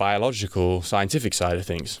from the biological, scientific side of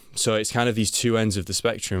things. So it's kind of these two ends of the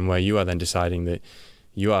spectrum where you are then deciding that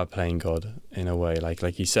you are playing God in a way,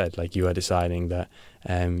 like he said, like you are deciding that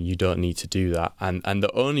you don't need to do that. And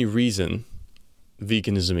the only reason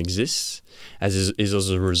veganism exists is as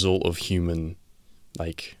a result of human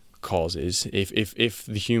like causes. If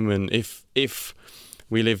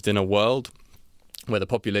we lived in a world where the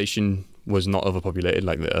population was not overpopulated,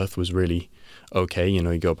 like the Earth was really okay,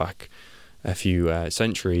 you go back a few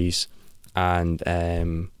centuries, and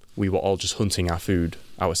we were all just hunting our food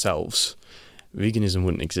ourselves, veganism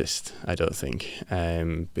wouldn't exist, I don't think,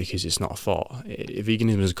 because it's not a thought.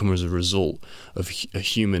 Veganism has come as a result of a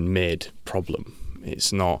human-made problem.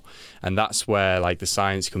 It's not, and that's where like the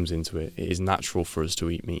science comes into it. It is natural for us to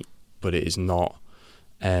eat meat, but it is not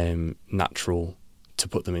natural to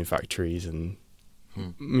put them in factories and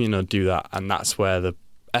do that. And that's where the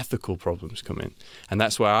ethical problems come in, and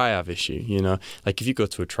that's where I have issue. Like if you go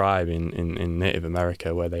to a tribe in Native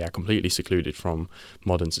America where they are completely secluded from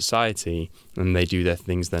modern society and they do their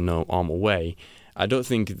things their normal way, I don't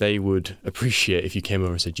think they would appreciate if you came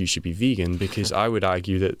over and said you should be vegan, because I would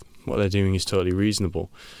argue that what they're doing is totally reasonable.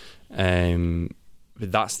 But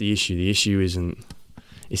that's the issue. The issue isn't,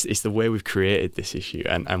 it's the way we've created this issue,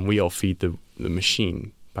 and we all feed the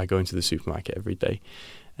machine by going to the supermarket every day.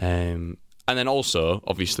 And then also,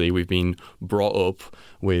 obviously, we've been brought up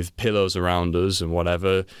with pillows around us and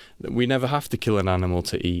whatever. We never have to kill an animal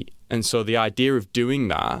to eat. And so the idea of doing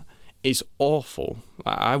that is awful.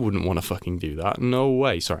 I wouldn't want to fucking do that. No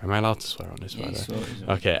way. Sorry, am I allowed to swear on this? Yeah,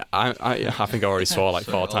 okay, I think I already swore like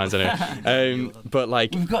 4 times anyway. But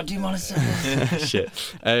like... We've got demonetized. Shit.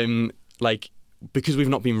 Like, because we've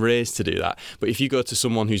not been raised to do that. But if you go to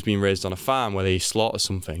someone who's been raised on a farm where they slaughter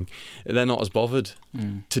something, they're not as bothered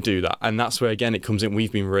to do that. And that's where, again, it comes in.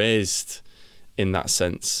 We've been raised in that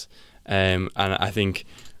sense. And I think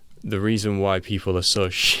the reason why people are so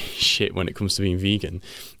shit when it comes to being vegan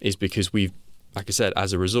is because we've, like I said,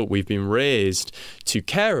 as a result, we've been raised to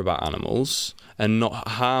care about animals and not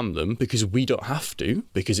harm them because we don't have to,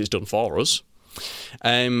 because it's done for us.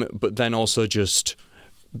 But then also just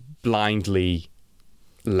blindly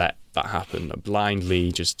let that happen,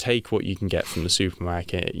 blindly just take what you can get from the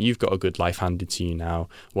supermarket. You've got a good life handed to you now,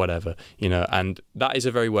 whatever, and that is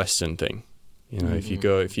a very Western thing. If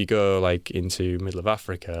you go like into middle of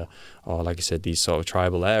Africa, or like I said, these sort of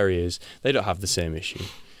tribal areas, they don't have the same issue.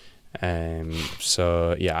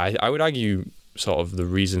 So yeah, I would argue sort of the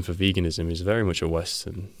reason for veganism is very much a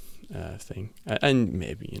Western thing, and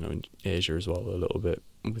maybe in Asia as well a little bit.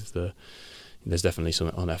 There's definitely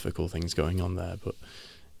some unethical things going on there, but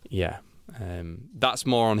yeah. That's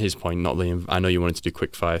more on his point, not the. I know you wanted to do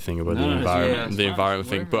quick fire thing about the environment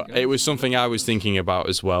thing, but it was something I was thinking about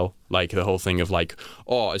as well. Like the whole thing of like,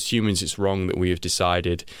 as humans, it's wrong that we have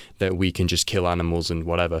decided that we can just kill animals and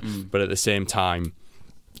whatever. But at the same time,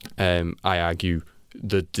 I argue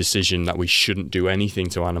the decision that we shouldn't do anything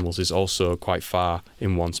to animals is also quite far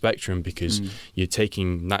in one spectrum, because you're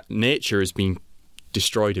taking that nature is being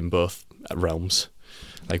destroyed in both realms.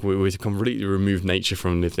 Like we completely remove nature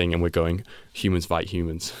from the thing, and we're going humans fight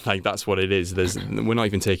humans. Like that's what it is. We're not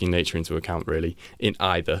even taking nature into account really in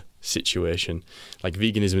either situation. Like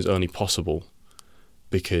veganism is only possible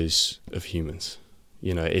because of humans.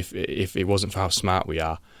 If it wasn't for how smart we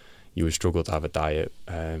are, you would struggle to have a diet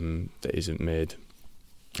that isn't made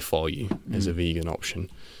for you as a vegan option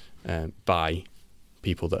by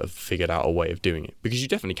people that have figured out a way of doing it. Because you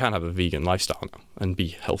definitely can have a vegan lifestyle now and be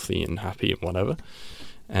healthy and happy and whatever.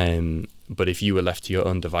 But if you were left to your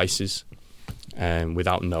own devices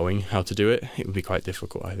without knowing how to do it, it would be quite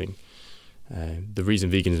difficult, I think. The reason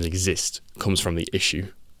veganism exists comes from the issue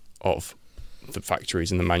of the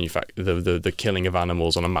factories and the killing of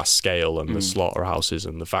animals on a mass scale, and the slaughterhouses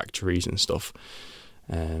and the factories and stuff.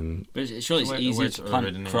 But surely it's easier to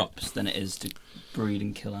plant crops than it is to breed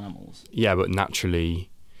and kill animals. Yeah, but naturally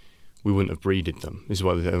we wouldn't have breeded them, is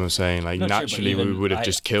what I'm saying. Like, naturally we would have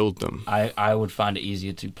just killed them. I would find it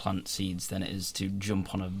easier to plant seeds than it is to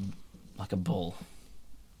jump on a bull.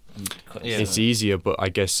 It's easier, but I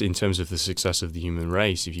guess in terms of the success of the human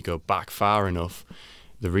race, if you go back far enough,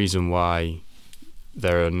 the reason why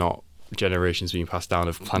there are not generations being passed down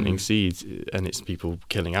of planting seeds and it's people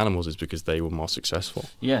killing animals is because they were more successful.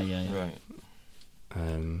 Yeah. Right.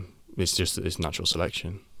 It's natural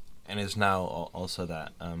selection. And it's now also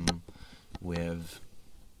that we have,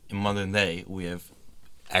 in modern day, we have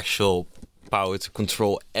actual power to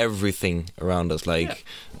control everything around us. Like,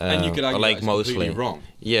 and you could argue like that's mostly completely wrong.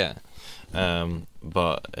 Yeah.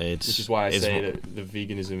 But it's... Which is why I say that the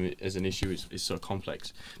veganism as an issue is so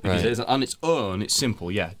complex. Because on its own, it's simple,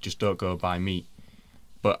 just don't go buy meat.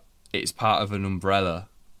 But it's part of an umbrella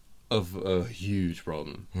of a huge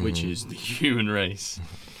problem, which is the human race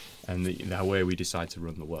and the way we decide to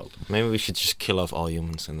run the world. Maybe we should just kill off all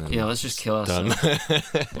humans and then... Yeah, let's just kill ourselves.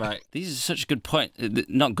 Right. These are such good points.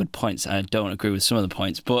 Not good points, I don't agree with some of the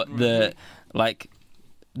points, but the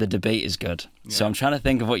debate is good. Yeah. So I'm trying to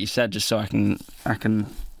think of what you said just so I can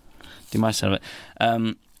do my side of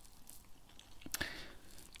it.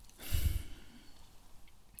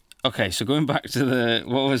 Okay, so going back to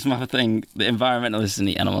what was my thing? The environmentalists and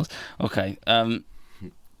the animals. Okay.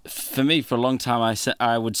 For me, for a long time,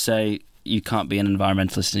 I would say you can't be an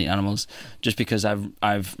environmentalist and eat animals, just because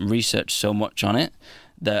I've researched so much on it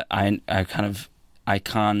that I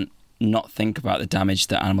can't not think about the damage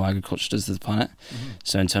that animal agriculture does to the planet.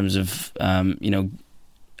 So in terms of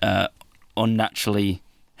unnaturally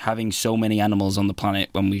having so many animals on the planet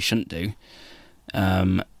when we shouldn't do,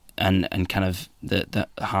 and kind of the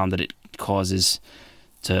harm that it causes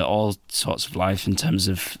to all sorts of life in terms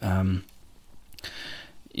of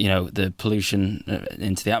the pollution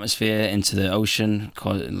into the atmosphere, into the ocean,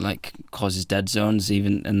 causes dead zones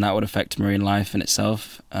even, and that would affect marine life in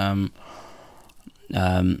itself. In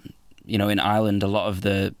Ireland, a lot of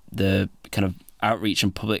the kind of outreach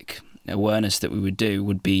and public awareness that we would do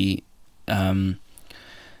would be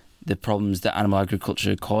the problems that animal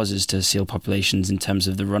agriculture causes to seal populations in terms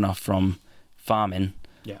of the runoff from farming,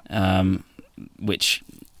 which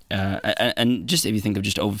and just if you think of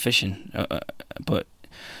just overfishing, but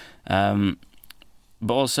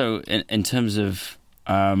also in terms of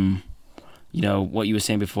what you were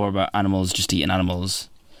saying before about animals just eating animals.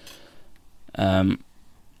 When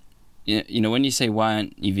you say why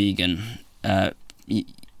aren't you vegan,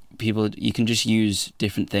 you can just use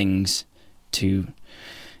different things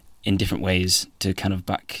in different ways to kind of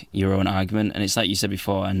back your own argument. And it's like you said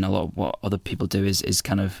before, and a lot of what other people do is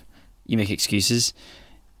kind of, you make excuses.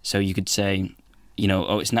 So you could say,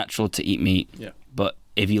 it's natural to eat meat, but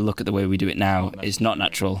if you look at the way we do it now, it's not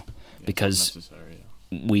natural because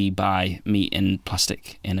we buy meat in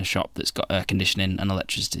plastic in a shop that's got air conditioning and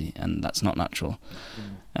electricity, and that's not natural.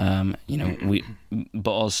 But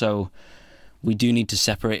also we do need to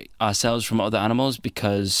separate ourselves from other animals,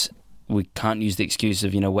 because we can't use the excuse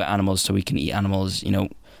of, we're animals so we can eat animals.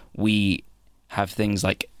 We have things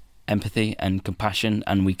like empathy and compassion,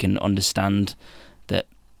 and we can understand that,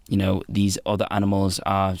 these other animals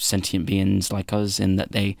are sentient beings like us, in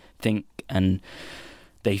that they think and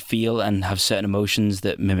they feel and have certain emotions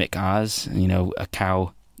that mimic ours. A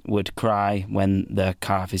cow would cry when their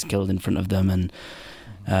calf is killed in front of them, and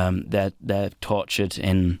they're tortured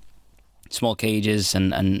in small cages,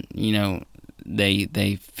 and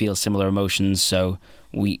they feel similar emotions. So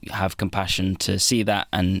we have compassion to see that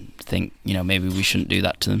and think, maybe we shouldn't do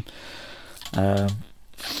that to them.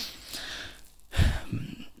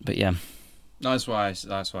 But yeah, that's why I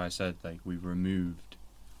said, like, we removed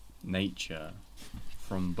nature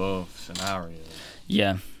from both scenarios.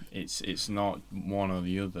 Yeah, it's not one or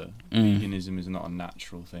the other. Veganism is not a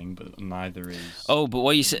natural thing, but neither is. Oh, but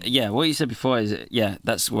what you said before is,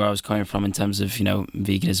 that's where I was coming from in terms of,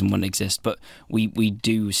 veganism wouldn't exist, but we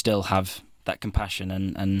do still have that compassion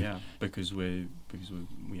and because we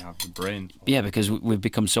have the brain. Yeah, because we've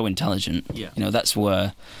become so intelligent. Yeah, that's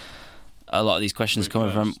where a lot of these questions coming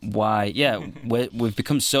from. Why? Yeah, we've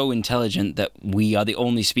become so intelligent that we are the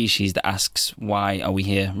only species that asks why are we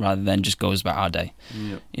here, rather than just goes about our day.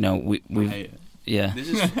 Yep. We hate it. Yeah. This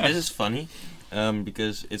is funny,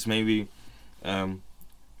 because it's maybe a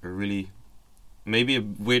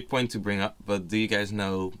weird point to bring up. But do you guys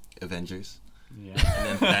know Avengers? Yeah.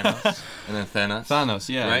 And then Thanos. Thanos,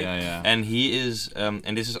 yeah, right? yeah. And he is,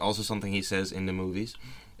 and this is also something he says in the movies,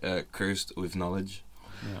 cursed with knowledge.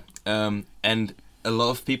 Yeah. And a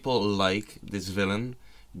lot of people like this villain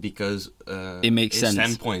because it makes sense.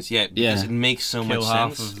 Standpoints, because it makes so Kill much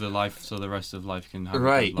half sense. of the life, so the rest of life can have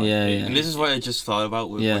Right. a good life. Yeah. And this is what I just thought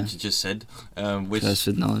about with what you just said, which Cursed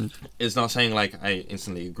with knowledge. is not saying like I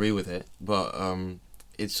instantly agree with it, but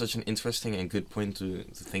it's such an interesting and good point to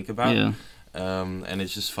think about. Yeah. And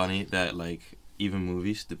it's just funny that like even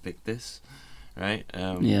movies depict this, right?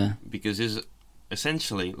 Because it's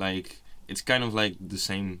essentially like it's kind of like the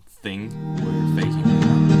same thing we're facing right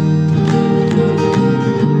now.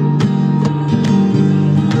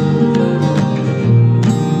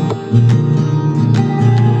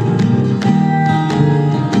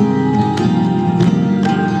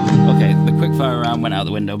 Okay, the quickfire round went out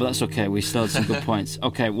the window, but that's okay. We still had some good points.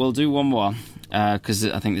 Okay, we'll do one more, because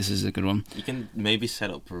I think this is a good one. You can maybe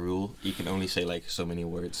set up a rule. You can only say like so many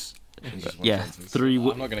words. In just one Yeah, sentence. three.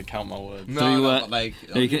 I'm not going to count my words. But like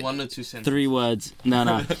you can- 1 or 2 sentences. 3 words.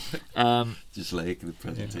 No. Just like the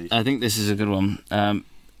presentation. I think this is a good one.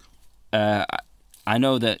 I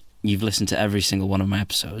know that you've listened to every single one of my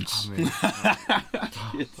episodes.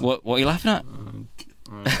 What are you laughing at?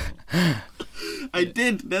 I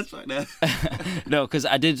did. That's right. No, because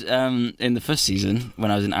I did in the first season when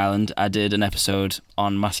I was in Ireland. I did an episode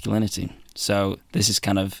on masculinity. So this is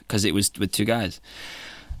kind of because it was with 2 guys.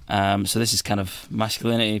 So this is kind of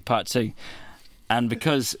masculinity part 2, and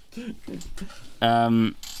because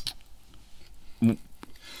the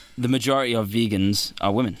majority of vegans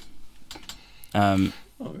are women. Oh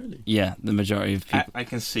really? Yeah, the majority of people. I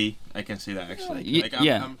can see that actually.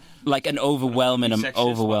 Like an overwhelming amount.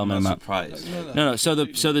 Surprised. No. So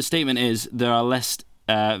the statement is there are less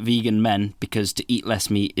vegan men because to eat less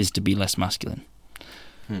meat is to be less masculine.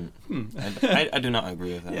 I do not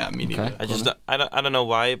agree with that. Yeah, me neither. Okay. I don't know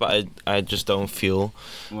why, but I just don't feel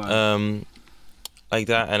like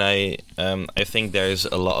that, and I think there's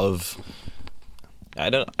a lot of I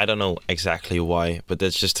don't know exactly why, but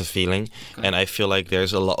that's just a feeling, and I feel like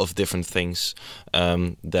there's a lot of different things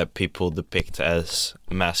that people depict as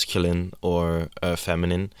masculine or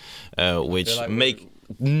feminine, which like make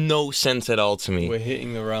no sense at all to me. We're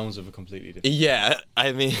hitting the realms of a completely different. Yeah,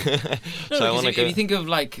 I mean, so I want to if you think of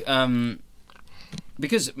like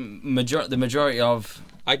because the majority of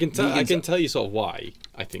I can tell you sort of why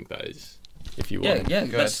I think that is. If you want.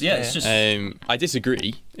 It's just I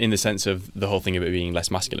disagree in the sense of the whole thing of it being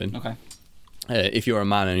less masculine. okay. If you're a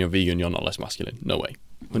man and you're vegan, you're not less masculine. No way.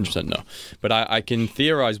 100% no. But I can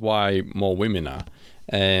theorise why more women are,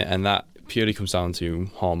 and that purely comes down to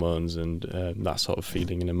hormones and that sort of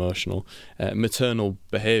feeling and emotional maternal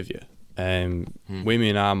behaviour.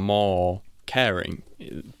 Women are more caring.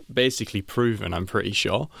 Basically proven, I'm pretty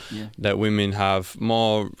sure, Yeah. that women have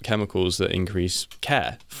more chemicals that increase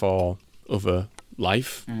care for other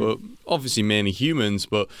life, but obviously mainly humans,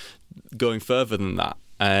 but going further than that.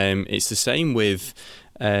 It's the same with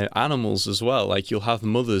animals as well. Like, you'll have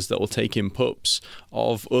mothers that will take in pups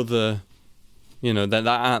of other, that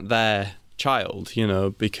aren't their child,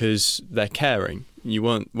 because they're caring. You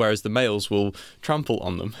won't, whereas the males will trample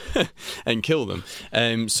on them and kill them.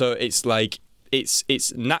 So it's like,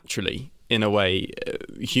 it's naturally, in a way,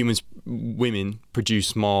 women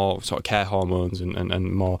produce more sort of care hormones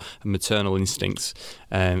and more maternal instincts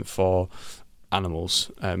for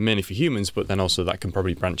animals, mainly for humans, but then also that can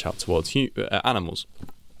probably branch out towards animals.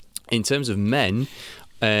 In terms of men,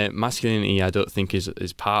 masculinity, I don't think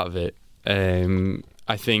is part of it.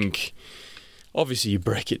 I think, obviously, you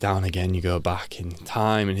break it down again, you go back in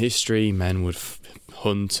time and history, men would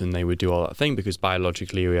hunt and they would do all that thing because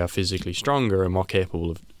biologically we are physically stronger and more capable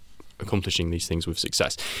of accomplishing these things with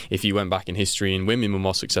success. If you went back in history and women were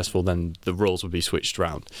more successful, then the roles would be switched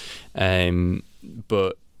around.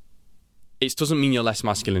 But it doesn't mean you're less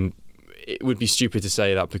masculine. It would be stupid to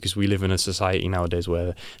say that because we live in a society nowadays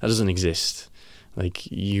where that doesn't exist.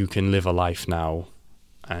 Like, you can live a life now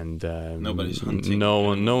and Nobody's hunting. No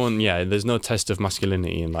one. Yeah, there's no test of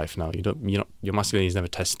masculinity in life now. Your masculinity is never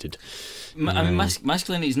tested. I mean,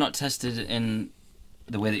 masculinity is not tested in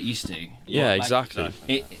the way that it used to. Yeah, exactly.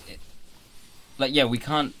 We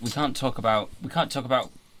can't talk about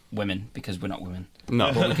women because we're not women.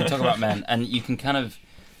 No, but we can talk about men, and you can kind of,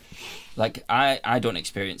 like, I don't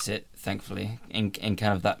experience it, thankfully, in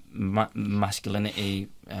kind of that masculinity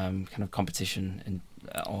kind of competition and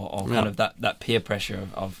or kind of that peer pressure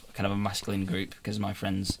of kind of a masculine group, because my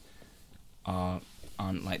friends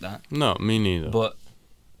aren't like that. No, me neither. But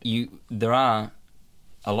there are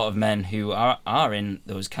a lot of men who are in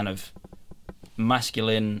those kind of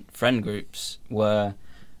masculine friend groups where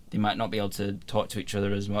they might not be able to talk to each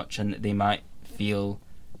other as much, and they might feel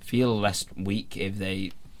less weak if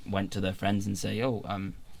they went to their friends and say, "Oh,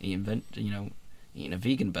 I'm eating a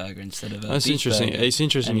vegan burger instead of a That's beef interesting. burger." It's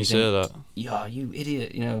interesting you say that. Yeah, you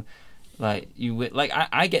idiot.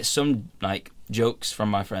 I get some like jokes from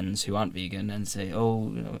my friends who aren't vegan and say,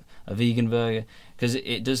 "Oh, a vegan burger," because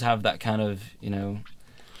it does have that kind of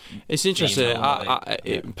It's interesting.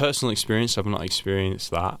 Personal experience, I've not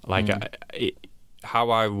experienced that. Like, how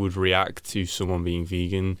I would react to someone being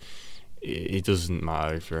vegan, it doesn't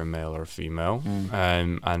matter if you're a male or a female.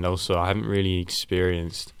 And also, I haven't really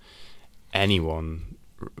experienced anyone,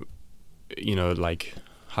 like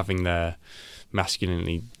having their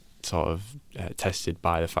masculinity sort of tested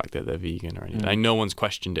by the fact that they're vegan or anything. Like, no one's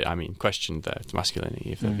questioned it. I mean, questioned their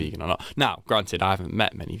masculinity if they're vegan or not. Now, granted, I haven't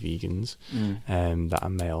met many vegans that are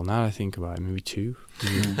male. Now I think about it, maybe two,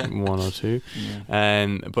 one or two.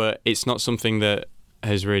 But it's not something that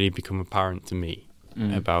has really become apparent to me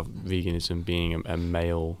about veganism being a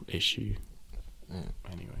male issue.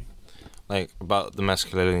 Anyway, like, about the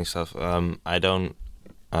masculinity stuff, I don't.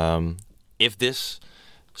 If this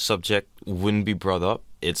subject wouldn't be brought up,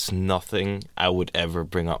 it's nothing I would ever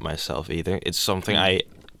bring up myself either. It's something I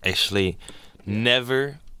actually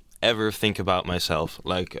never ever think about myself,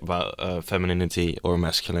 like about femininity or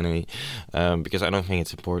masculinity, because I don't think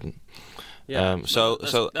it's important. Yeah,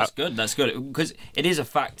 that's good. That's good, because it is a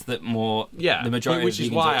fact that the majority which of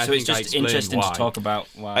is vegans why are, so it's just interesting to talk about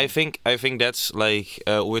why. I think that's like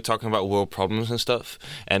we're talking about world problems and stuff,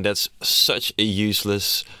 and that's such a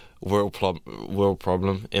useless world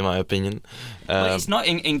problem in my opinion. Well, it's not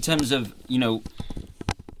in terms of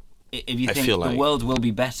if you think the world will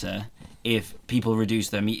be better if people reduce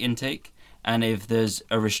their meat intake, and if there's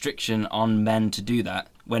a restriction on men to do that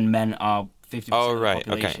when men are 50% of the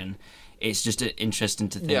population. Okay. It's just interesting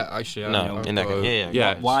to think. Yeah, actually,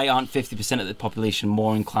 Why aren't 50% of the population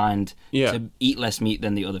more inclined to eat less meat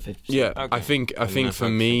than the other 50%? Yeah, okay. I think for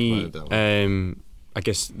me, I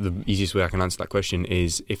guess the easiest way I can answer that question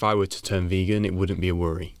is if I were to turn vegan, it wouldn't be a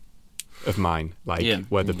worry of mine,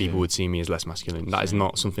 whether people would see me as less masculine. That is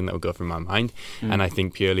not something that would go through my mind. And I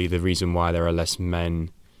think purely the reason why there are less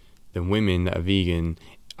men than women that are vegan,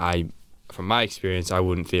 from my experience, I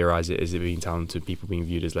wouldn't theorise it as it being down to people being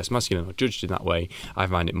viewed as less masculine or judged in that way. I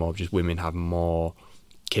find it more just women have more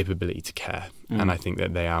capability to care, and I think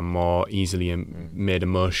that they are more easily made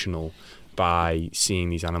emotional by seeing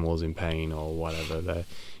these animals in pain or whatever. They're,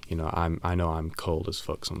 I know I'm cold as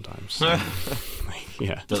fuck sometimes. So,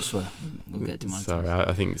 Don't swear. We'll get demonetized. Sorry,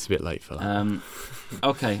 I think it's a bit late for that.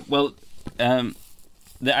 Okay, well, I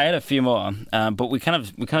had a few more, but we kind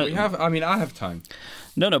of. I have time.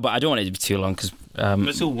 No, but I don't want it to be too long because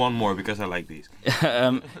Let's do one more because I like these.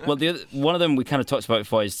 Well, one of them we kind of talked about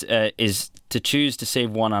before is to choose to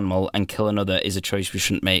save one animal and kill another is a choice we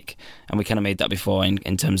shouldn't make, and we kind of made that before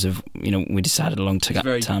in terms of we decided a long time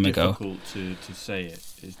ago. It's very difficult to say it.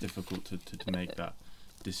 It's difficult to make that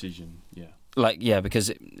decision. Yeah. Because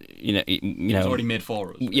It's already made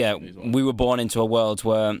for us. Yeah, we were born into a world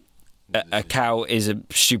where a cow is a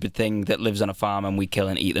stupid thing that lives on a farm and we kill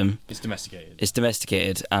and eat them. It's domesticated. It's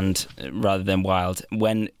domesticated, and rather than wild.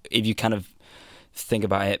 If you kind of think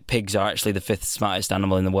about it, pigs are actually the 5th smartest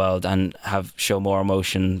animal in the world and show more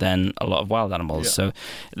emotion than a lot of wild animals. Yeah.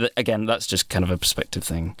 So again, that's just kind of a perspective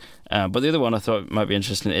thing. But the other one I thought might be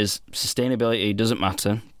interesting is sustainability doesn't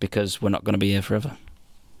matter because we're not going to be here forever.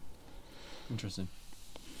 Interesting.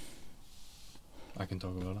 I can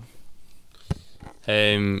talk about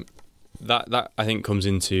that. That I think comes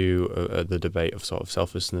into the debate of sort of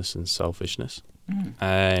selflessness and selfishness.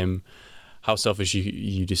 How selfish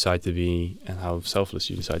you decide to be and how selfless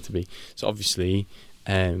you decide to be. So obviously,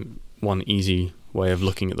 one easy way of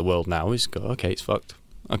looking at the world now is go, okay, it's fucked.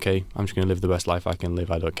 Okay, I'm just going to live the best life I can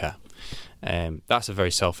live. I don't care. That's a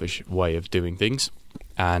very selfish way of doing things,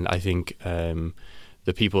 and I think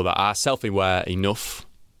the people that are self-aware enough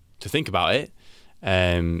to think about it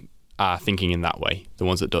are thinking in that way. The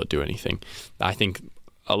ones that don't do anything. I think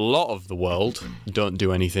a lot of the world don't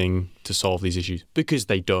do anything to solve these issues because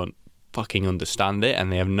they don't fucking understand it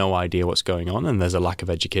and they have no idea what's going on, and there's a lack of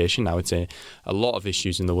education. I would say a lot of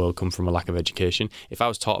issues in the world come from a lack of education. If I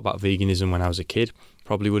was taught about veganism when I was a kid,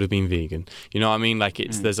 probably would have been vegan. You know what I mean? Like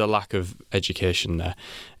there's a lack of education there.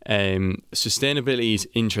 Sustainability is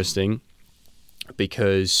interesting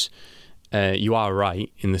because you are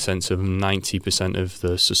right in the sense of 90% of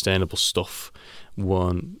the sustainable stuff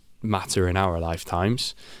won't matter in our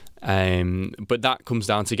lifetimes. But that comes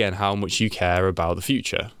down to, again, how much you care about the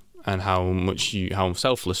future and how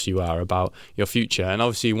selfless you are about your future. And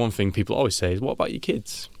obviously one thing people always say is, what about your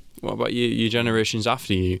kids? What about your generations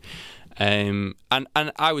after you? And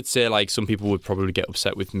I would say, like, some people would probably get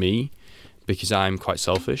upset with me because I'm quite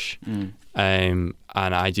selfish. And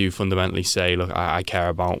I do fundamentally say, look, I care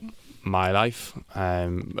about my life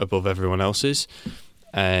above everyone else's,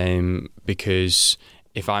 because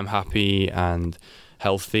if I'm happy and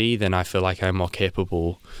healthy, then I feel like I'm more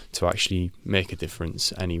capable to actually make a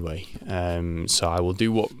difference anyway. So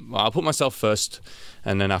I'll put myself first,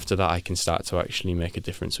 and then after that I can start to actually make a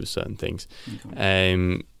difference with certain things.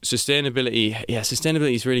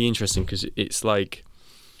 Sustainability is really interesting because it's like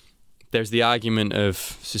there's the argument of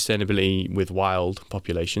sustainability with wild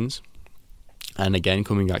populations, and again,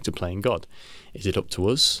 coming back to playing God, is it up to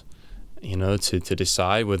us, to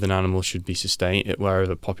decide whether an animal should be sustained, whether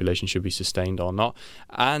the population should be sustained or not?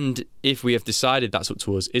 And if we have decided that's up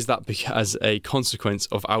to us, is that as a consequence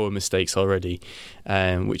of our mistakes already,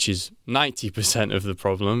 which is 90% of the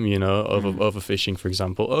problem, overfishing, for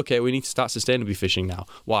example. Okay, we need to start sustainably fishing now.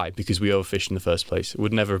 Why? Because we overfished in the first place. It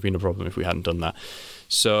would never have been a problem if we hadn't done that.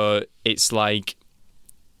 So it's like,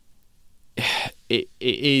 it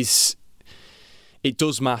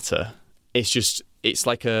does matter. It's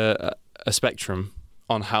like a spectrum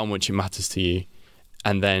on how much it matters to you,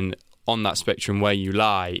 and then on that spectrum where you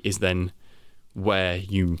lie is then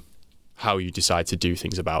how you decide to do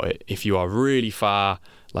things about it. If you are really far,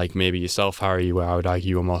 like maybe yourself, Harry, where I would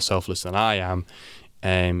argue you're more selfless than I am,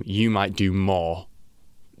 you might do more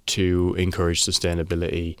to encourage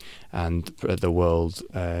sustainability and the world,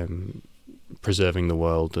 preserving the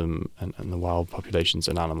world and the wild populations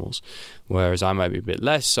and animals, whereas I might be a bit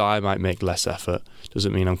less, so I might make less effort.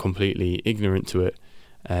 Doesn't mean I'm completely ignorant to it.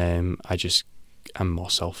 I just am more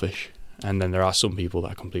selfish, and then there are some people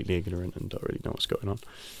that are completely ignorant and don't really know what's going on.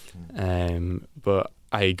 But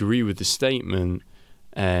I agree with the statement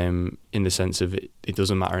in the sense of it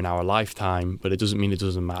doesn't matter in our lifetime, but it doesn't mean it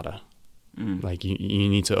doesn't matter. Like you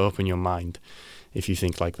need to open your mind if you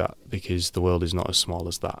think like that, because the world is not as small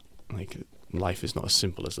as that. Like, life is not as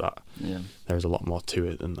simple as that. Yeah. There's a lot more to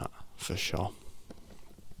it than that, for sure.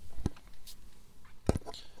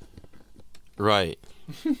 Right.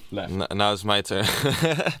 Now it's my turn.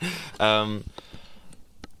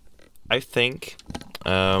 I think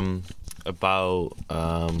about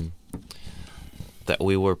that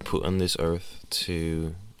we were put on this earth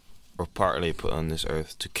or partly put on this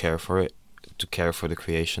earth to care for it, to care for the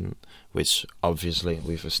creation, which obviously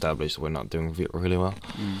we've established we're not doing really well.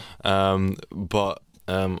 But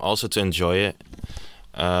also to enjoy it.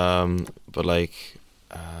 But like,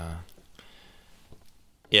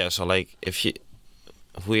 so like if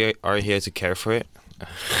we are here to care for it,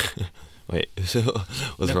 Wait, so what's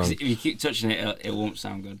No, 'cause wrong? if you keep touching it, it won't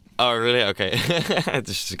sound good. Oh, really? Okay. It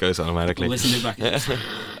just goes automatically. Listen to it back.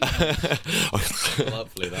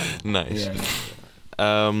 Hopefully that. Nice.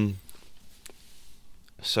 Yeah.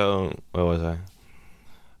 So where was I?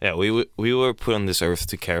 Yeah, we were put on this earth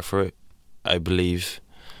to care for it, I believe,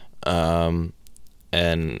 and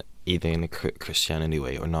either in a Christianity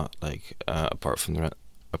way or not. Like apart from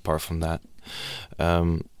that,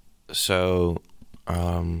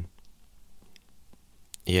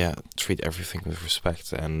 yeah, treat everything with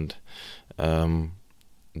respect and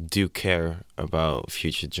do care about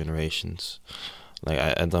future generations. Like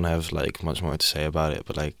I don't have like much more to say about it,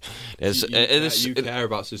 but like You care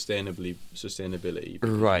about sustainability, but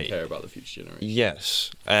right. you care about the future generation.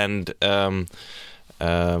 Yes, and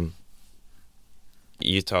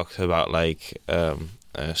you talked about like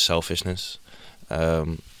selfishness,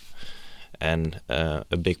 and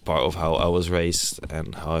a big part of how I was raised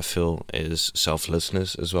and how I feel is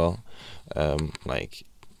selflessness as well. Like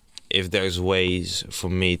if there's ways for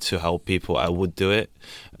me to help people, I would do it.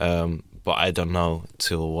 But I don't know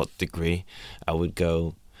to what degree I would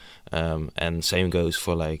go. And same goes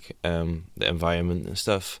for like the environment and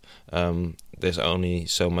stuff. There's only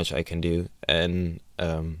so much I can do, and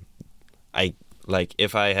I like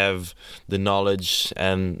if I have the knowledge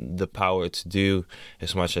and the power to do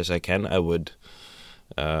as much as I can, I would.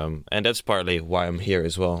 And that's partly why I'm here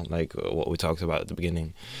as well, like what we talked about at the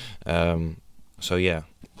beginning. So yeah,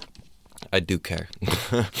 I do care.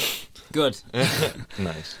 Good.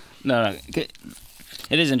 Nice. No, it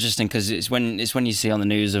is interesting because it's when you see on the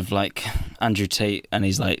news of like Andrew Tate and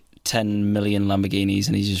he's like 10 million Lamborghinis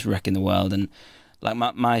and he's just wrecking the world, and like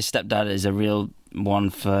my stepdad is a real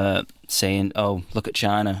one for saying, oh, look at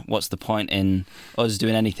China, what's the point in us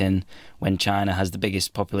doing anything when China has the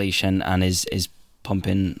biggest population and is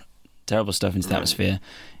pumping terrible stuff into the atmosphere?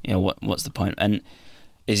 You know, what's the point? And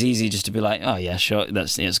it's easy just to be like, oh yeah, sure,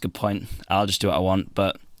 that's a good point, I'll just do what I want,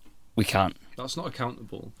 but we can't. That's not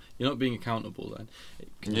accountable. You're not being accountable then.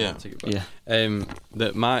 Yeah. Take it back. Yeah.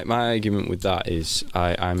 That my argument with that is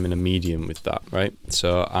I'm in a medium with that, right?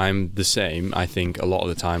 So I'm the same. I think a lot of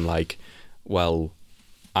the time, like, well,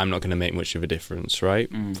 I'm not going to make much of a difference, right?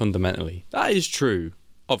 Fundamentally, that is true.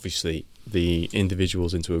 Obviously, the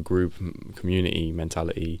individuals into a group community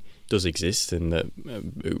mentality does exist, and that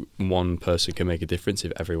one person can make a difference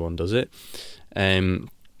if everyone does it.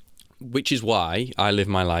 Which is why I live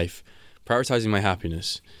my life prioritizing my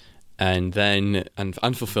happiness and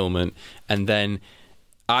fulfillment, and then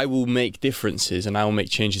I will make differences and I will make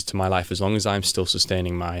changes to my life as long as I'm still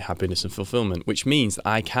sustaining my happiness and fulfillment, which means that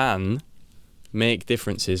I can make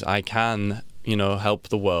differences. I can, help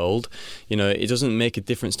the world. It doesn't make a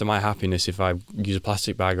difference to my happiness if I use a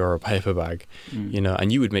plastic bag or a paper bag,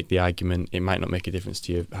 and you would make the argument it might not make a difference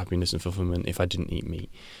to your happiness and fulfillment if I didn't eat meat.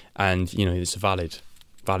 And, it's a valid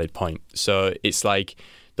point. So it's like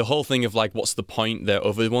the whole thing of like, what's the point that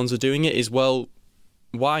other ones are doing it is, well,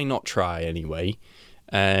 why not try anyway?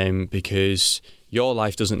 Because your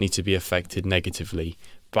life doesn't need to be affected negatively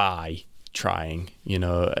by trying.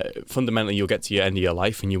 Fundamentally, you'll get to your end of your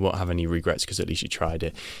life and you won't have any regrets because at least you tried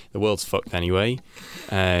it. The world's fucked anyway,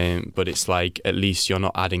 but it's like at least you're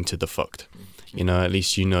not adding to the fucked. At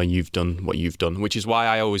least you've done what you've done, which is why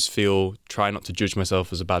I always try not to judge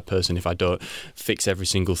myself as a bad person if I don't fix every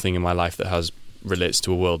single thing in my life that relates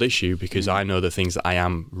to a world issue, because I know the things that I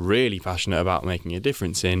am really passionate about making a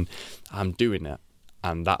difference in, I'm doing it,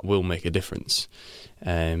 and that will make a difference.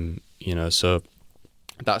 So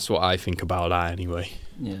that's what I think about that anyway.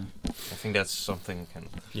 Yeah. I think that's something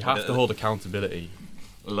You have to hold accountability.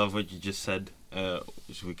 I love what you just said,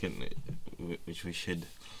 which we should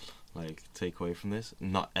like take away from this,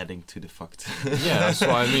 not adding to the fucked. Yeah, that's what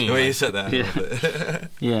I mean. The way you said that.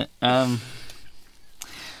 Yeah.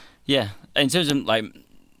 Yeah. In terms of like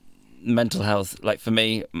mental health, like for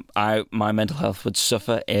me, my mental health would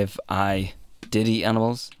suffer if I did eat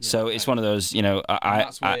animals. Yeah, so it's one of those,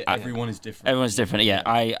 that's why everyone is different. Everyone's different. Yeah.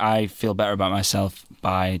 I feel better about myself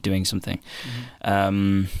by doing something.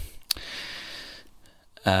 Yeah.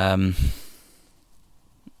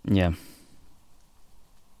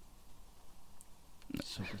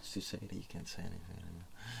 So much to say that you can't say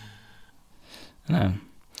anything.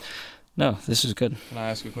 No, this is good. Can I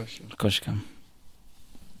ask a question? Of course you can.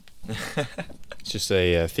 It's just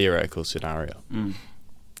a theoretical scenario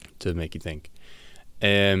to make you think.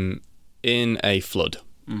 In a flood,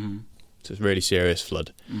 it's a really serious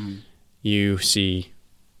flood, you see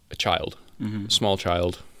a child, a small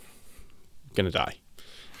child, going to die,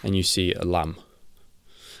 and you see a lamb.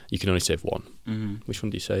 You can only save one. Which one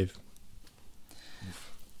do you save?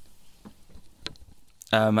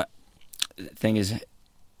 thing is,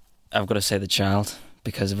 I've got to say the child,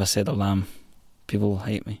 because if I say the lamb, people will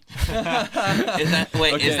hate me. Is that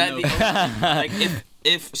Okay, the like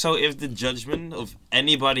if the judgment of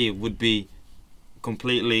anybody would be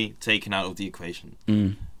completely taken out of the equation,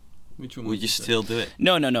 Which one would you still do it?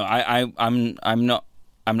 No.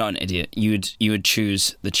 I'm not an idiot. You would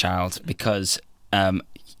choose the child because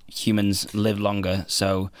humans live longer.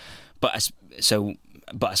 But I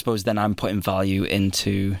suppose then I'm putting value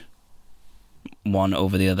into one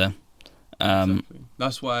over the other. Exactly.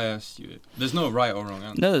 That's why I asked you it. There's no right or wrong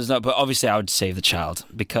answer. No, there's not. But obviously, I would save the child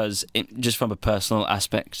because just from a personal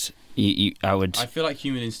aspect, I would. I feel like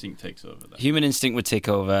human instinct takes over. That. Human instinct would take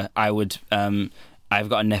over. I would. I've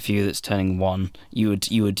got a nephew that's turning 1. You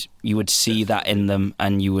would see that in them,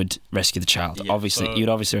 and you would rescue the child. Yeah, obviously, but- you'd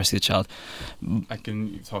obviously rescue the child. I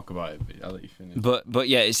can talk about it, but I'll let you finish. But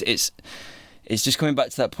yeah, it's just coming back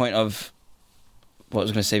to that point of what I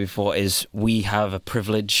was going to say before. Is we have a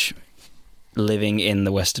privilege living in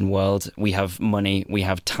the Western world. We have money, we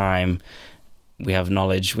have time, we have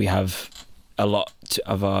knowledge, we have a lot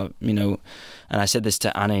of our, and I said this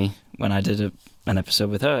to Annie when I did an episode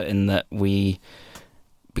with her, in that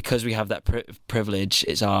because we have that privilege,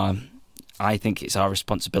 I think it's our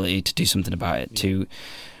responsibility to do something about it. Yeah.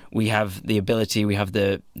 We have the ability, we have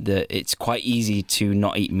it's quite easy to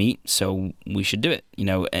not eat meat, so we should do it.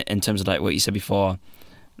 In terms of like what you said before,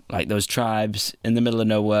 like those tribes in the middle of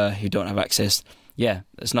nowhere who don't have access. Yeah,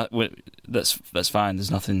 that's fine.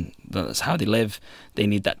 There's nothing. That's how they live. They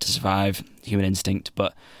need that to survive. Human instinct.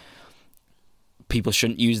 But people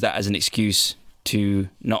shouldn't use that as an excuse to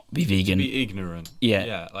not be vegan. To be ignorant.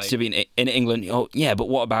 Yeah. Like, To be in England. Oh, yeah. But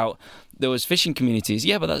what about those fishing communities?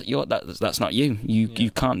 Yeah, but that's not you.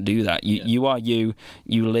 You can't do that. You are you.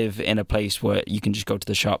 You live in a place where you can just go to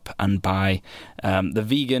the shop and buy the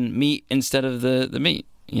vegan meat instead of the meat.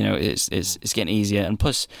 It's getting easier, and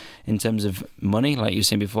plus, in terms of money, like you were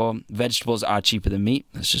saying before, vegetables are cheaper than meat.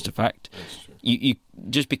 That's just a fact. That's true. You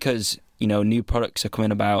just because new products are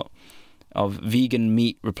coming about of vegan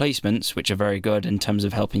meat replacements, which are very good in terms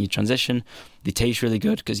of helping you transition. They taste really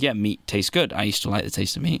good because meat tastes good. I used to like the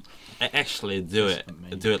taste of meat. I actually do it.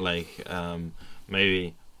 Do it like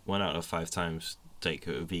maybe 1 out of 5 times. Take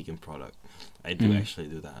a vegan product. I do actually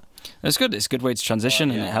do that. It's good. It's a good way to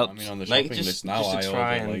transition, and it helps. I mean, on the Like, shopping just- list now, just to I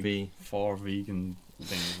try order and like be- 4 vegan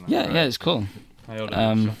things. Now. Yeah, it's cool. I ordered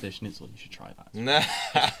a Scottish schnitzel. You should try that. Nah.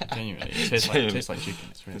 Genuinely, it tastes like chicken.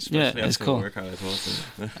 It's really Yeah, it's cool.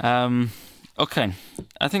 Okay,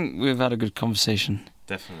 I think we've had a good conversation.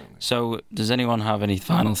 Definitely. So, does anyone have any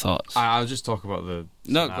final thoughts? I'll just talk about the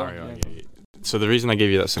No, go scenario. on, I yeah. gave you. So the reason I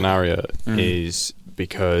gave you that scenario is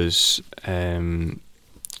because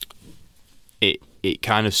it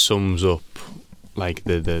kind of sums up like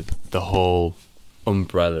the whole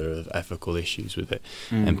umbrella of ethical issues with it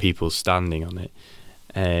and people's standing on it.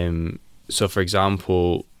 So, for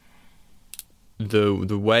example,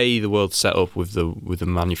 the way the world's set up with the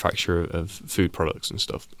manufacture of food products and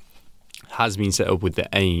stuff has been set up with the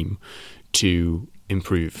aim to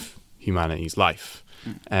improve humanity's life.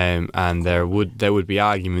 And there would be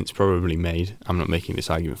arguments probably made. I'm not making this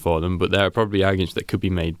argument for them, but there are probably arguments that could be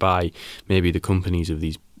made by maybe the companies of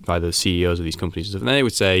these, by the CEOs of these companies and stuff. And they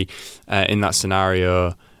would say, in that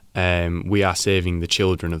scenario, we are saving the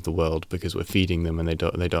children of the world because we're feeding them, and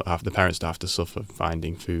the parents don't have to suffer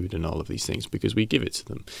finding food and all of these things because we give it to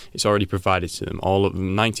them. It's already provided to them.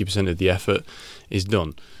 90% of the effort is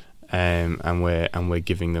done, and we're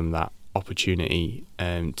giving them that opportunity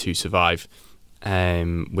to survive.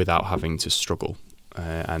 Without having to struggle,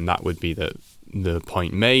 and that would be the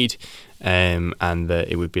point made, and that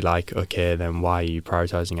it would be like, okay, then why are you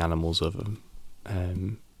prioritising animals over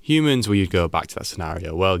humans? Well, you'd go back to that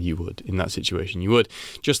scenario. Well, you would in that situation. You would,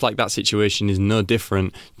 just like that situation is no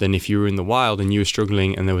different than if you were in the wild and you were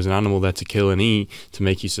struggling and there was an animal there to kill and eat to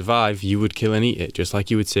make you survive. You would kill and eat it, just like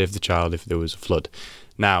you would save the child if there was a flood.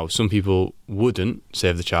 Now, some people wouldn't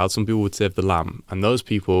save the child. Some people would save the lamb, and those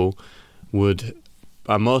people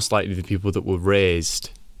are most likely the people that were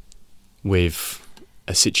raised with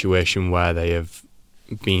a situation where they have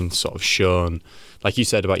been sort of shown, like you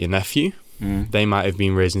said about your nephew, they might have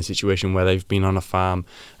been raised in a situation where they've been on a farm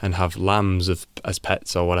and have lambs as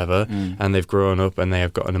pets or whatever, and they've grown up and they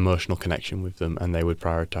have got an emotional connection with them, and they would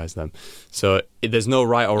prioritise them. So there's no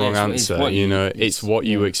right or wrong answer. It's what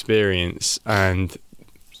you experience, and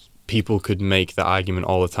people could make the argument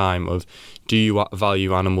all the time of, do you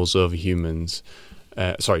value animals over humans?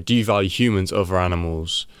 Do you value humans over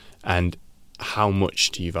animals, and how much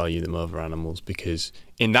do you value them over animals? Because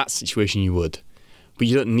in that situation you would, but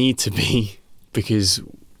you don't need to be, because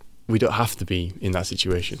we don't have to be in that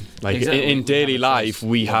situation. Like Exactly. in We daily have a choice. life,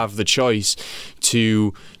 we have the choice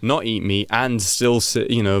to not eat meat and still,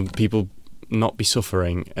 people not be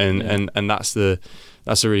suffering, and that's a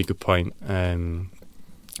really good point.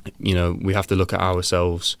 We have to look at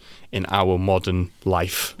ourselves in our modern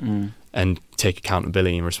life and take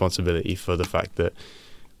accountability and responsibility for the fact that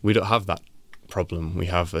we don't have that problem. We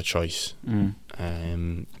have a choice.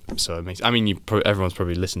 So it makes. I mean, everyone's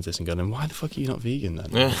probably listened to this and going, "Why the fuck are you not vegan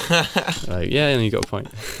then?" And you got a point.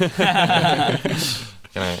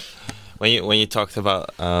 When you talked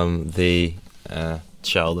about the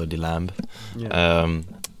child or the lamb,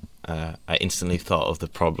 I instantly thought of the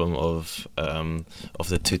problem of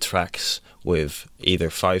the 2 tracks with either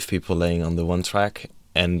 5 people laying on the one track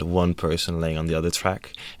and 1 person laying on the other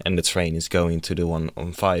track, and the train is going to the one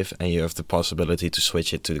on 5, and you have the possibility to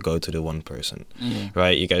switch it to go to the 1 person.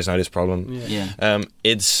 Right? You guys know this problem?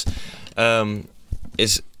 It's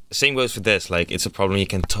same goes for this. Like, it's a problem you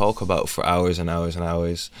can talk about for hours and hours and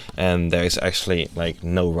hours, and there's actually like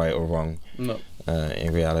no right or wrong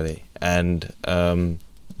in reality. And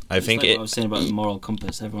I think like what I was saying about the moral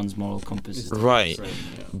compass. Everyone's moral compass is right,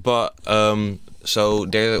 but so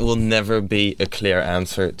there will never be a clear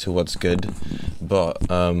answer to what's good, but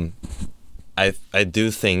I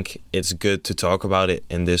do think it's good to talk about it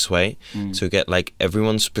in this way to get like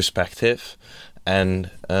everyone's perspective and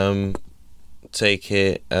take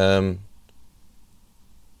it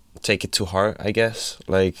to heart, I guess.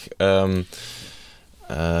 Like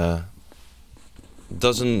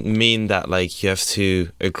doesn't mean that like you have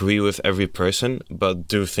to agree with every person, but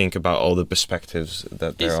do think about all the perspectives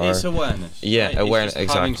that there are. It's awareness. Yeah, right? awareness, It's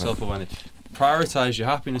just having exactly. self-awareness. Prioritize your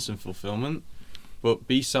happiness and fulfillment, but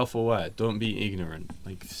be self-aware. Don't be ignorant.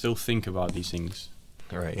 Like, still think about these things.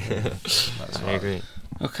 Right. That's I agree.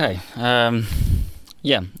 Okay.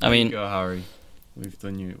 Yeah. I mean, go, Harry. We've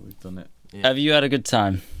done it. have you had a good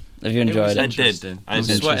time? Have you enjoyed I it? did. I'm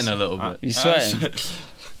did. sweating a little bit. You sweating?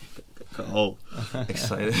 Oh,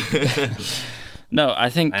 excited. No, I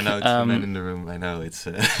think. I know, 2 men in the room. I know, it's...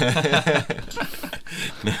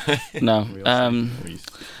 No.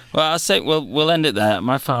 Well, I'll say we'll end it there.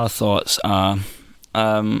 My final thoughts are.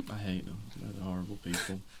 I hate them. They're horrible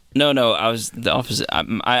people. No. I was the opposite.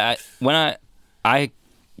 I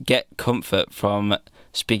get comfort from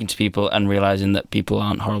speaking to people and realizing that people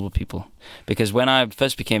aren't horrible people. Because when I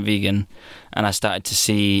first became vegan and I started to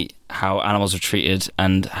see how animals were treated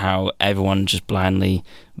and how everyone just blindly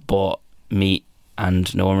bought meat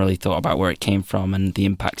and no one really thought about where it came from and the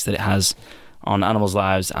impacts that it has on animals'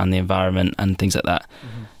 lives and the environment and things like that,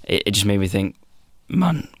 it just made me think,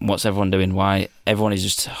 man, what's everyone doing? Why? Everyone is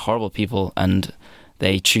just horrible people and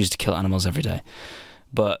they choose to kill animals every day.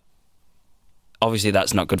 But obviously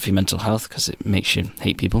that's not good for your mental health because it makes you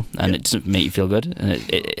hate people and it doesn't make you feel good, and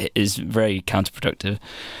it is very counterproductive.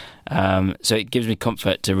 So it gives me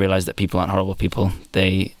comfort to realise that people aren't horrible people.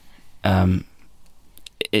 They,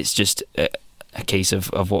 it's just a case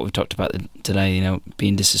of what we've talked about today,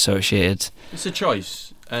 being disassociated. It's a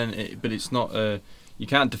choice, but it's not you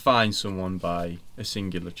can't define someone by a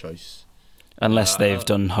singular choice. Unless they've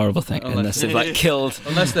done horrible things, unless they've killed.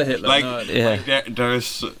 Unless they're Hitler.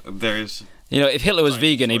 There's if Hitler was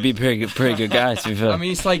vegan, he'd be a pretty good guy, to be fair. I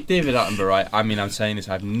mean, it's like David Attenborough, right? I mean, I'm saying this,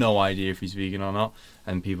 I have no idea if he's vegan or not,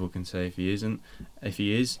 and people can say if he isn't, if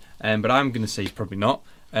he is, but I'm going to say he's probably not.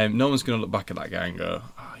 No one's going to look back at that guy and go,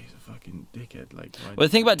 he's a fucking dickhead. Well, the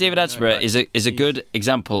thing about David Attenborough is a good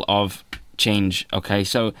example of change, okay?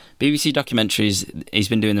 So, BBC documentaries, he's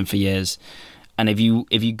been doing them for years, and if you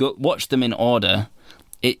go watch them in order,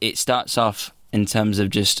 it starts off in terms of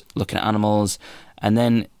just looking at animals, and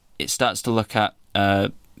then it starts to look at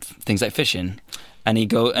things like fishing, and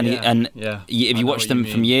if you watch them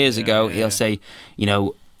from years ago, he'll say,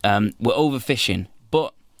 we're overfishing,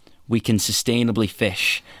 but we can sustainably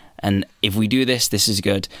fish, and if we do this is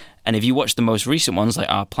good. And if you watch the most recent ones like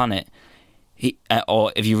Our Planet,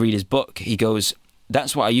 or if you read his book, he goes,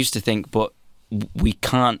 that's what I used to think, but we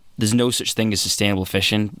can't. There's no such thing as sustainable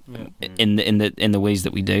fishing in the ways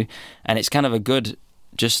that we do, and it's kind of a good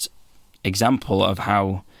just example of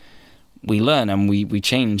how we learn and we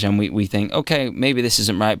change and we think, okay, maybe this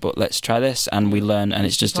isn't right, but let's try this, and we learn, and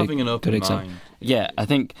it's just having an open good example. mind. I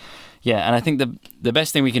think the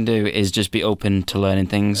best thing we can do is just be open to learning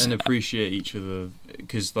things and appreciate each other.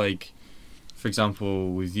 Because, like, for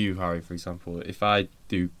example, with you, Harry, for example, if I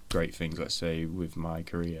do great things, let's say with my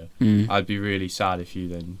career, I'd be really sad if you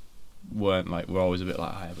then we're always a bit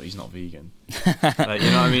like, but he's not vegan. Like, you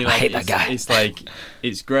know what I mean? Like, I hate that guy. It's like,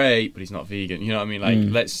 it's great, but he's not vegan. You know what I mean?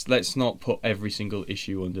 Like, let's not put every single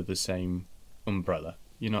issue under the same umbrella.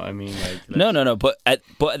 You know what I mean? Like, No. But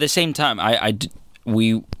at the same time,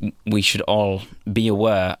 we should all be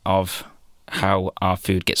aware of how our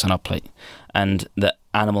food gets on our plate, and that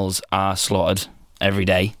animals are slaughtered every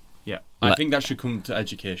day. Yeah, I think that should come to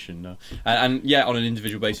education. No, and yeah, on an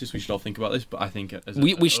individual basis, we should all think about this. But I think as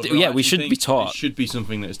we should be taught. It should be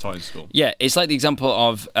something that is taught in school. Yeah, it's like the example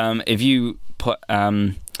of if you put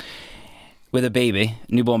with a baby,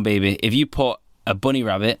 newborn baby, if you put a bunny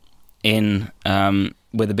rabbit in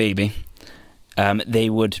with a baby, they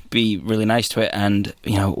would be really nice to it and,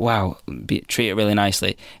 treat it really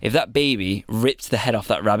nicely. If that baby ripped the head off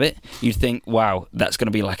that rabbit, you'd think, wow, that's going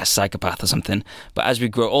to be like a psychopath or something. But as we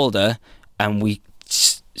grow older and we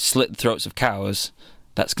slit the throats of cows,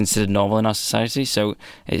 that's considered normal in our society. So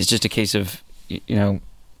it's just a case of, it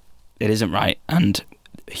isn't right. And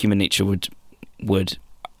human nature would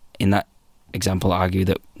in that example, argue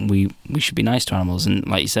that we should be nice to animals. And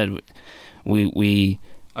like you said, we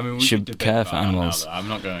should care for animals. I'm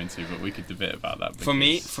not going to, but we could debate about that. For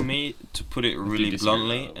me, to put it really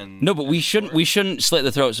bluntly, and no, but we shouldn't slit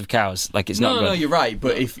the throats of cows. Like it's not good. No, you're right.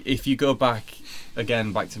 But if you go back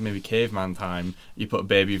to maybe caveman time, you put a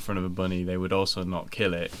baby in front of a bunny, they would also not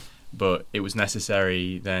kill it. But it was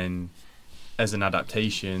necessary then, as an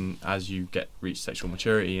adaptation, as you reach sexual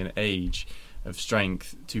maturity and age of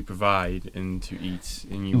strength to provide and to eat,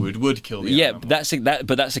 and you would kill the animal.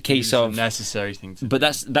 But that's a case of a necessary thing to do. But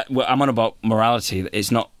that's well, I'm on about morality.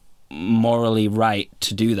 It's not morally right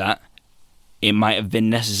to do that. It might have been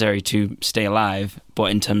necessary to stay alive,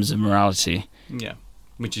 but in terms of morality, yeah,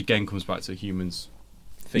 which again comes back to humans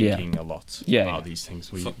thinking a lot about these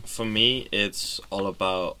things. For me, it's all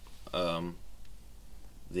about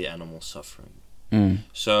the animal suffering.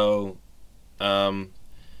 So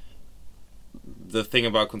the thing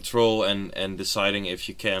about control and deciding if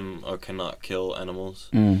you can or cannot kill animals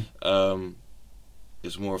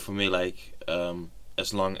is more for me like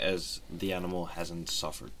as long as the animal hasn't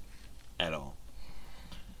suffered at all.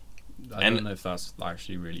 I don't know if that's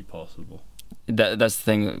actually really possible. That's the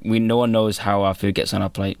thing. No one knows how our food gets on our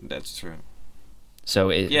plate. That's true. So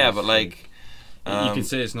but like you can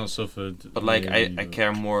say it's not suffered. But like I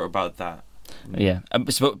care more about that. Yeah.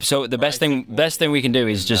 So the best thing we can do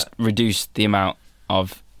is just reduce the amount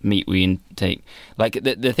of meat we intake. Like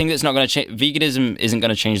the thing that's not going to change, veganism isn't going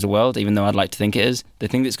to change the world, even though I'd like to think it is. The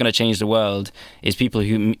thing that's going to change the world is people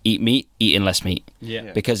who eat meat eating less meat.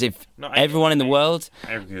 Yeah. Because if everyone in the world,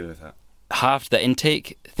 I agree with that, half the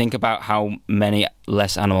intake, think about how many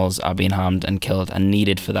less animals are being harmed and killed and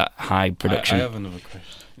needed for that high production. I have another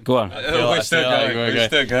question. Go on. We're still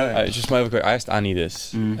going. Just my other question. I asked Annie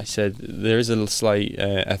this. I said there is a slight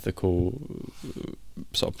ethical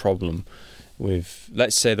sort of problem with,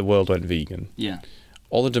 let's say the world went vegan. Yeah.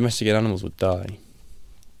 All the domesticated animals would die.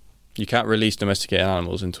 You can't release domesticated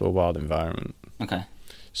animals into a wild environment. Okay.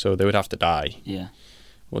 So they would have to die. Yeah.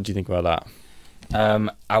 What do you think about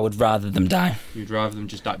that? I would rather them die. You'd rather them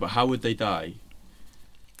just die, but how would they die?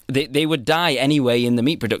 They would die anyway in the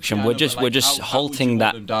meat production. Yeah, we're just halting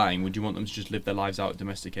that. Would you want them dying? Would you want them to just live their lives out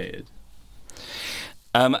domesticated?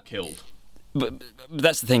 Killed. But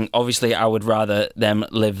that's the thing. Obviously, I would rather them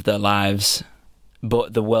live their lives,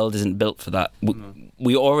 but the world isn't built for that.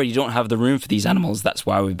 We already don't have the room for these animals. That's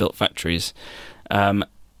why we built factories. But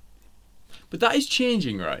that is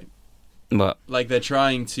changing, right? But like they're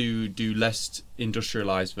trying to do less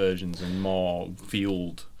industrialized versions and more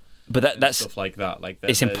field. But that's stuff like that. Like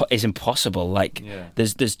it's impossible. Like yeah.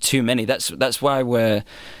 there's too many. That's why we're,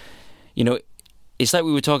 it's like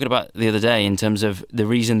we were talking about the other day in terms of the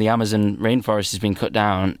reason the Amazon rainforest has been cut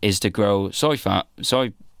down is to grow soy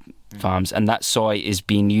farms, and that soy is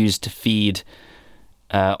being used to feed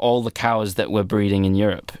all the cows that we're breeding in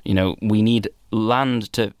Europe. We need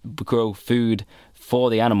land to grow food for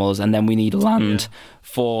the animals, and then we need land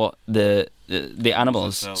for the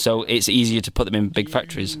animals. So it's easier to put them in big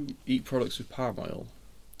factories. You eat products with palm oil?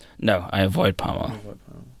 No, I avoid palm oil.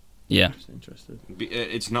 Yeah. Just interested.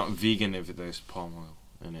 It's not vegan if there's palm oil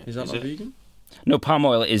in it. Is that not vegan? No, palm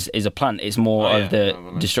oil is a plant. It's more of the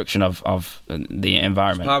destruction of the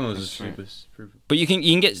environment. Palm oil is super. But you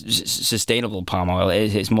can get sustainable palm oil.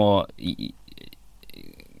 It's more,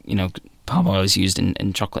 palm oil is used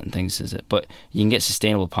in chocolate and things, is it? But you can get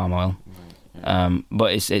sustainable palm oil.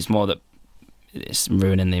 But it's more that it's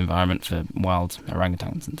ruining the environment for wild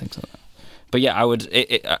orangutans and things like that. But yeah, I would.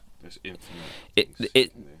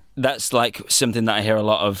 That's like something that I hear a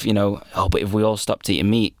lot of. But if we all stopped eating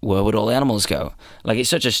meat, where would all the animals go? Like it's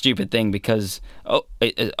such a stupid thing because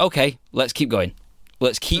okay, let's keep going.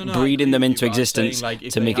 Let's keep breeding them into existence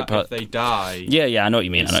to make it. If they die, yeah, I know what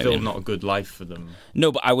you mean. It's still not a good life for them.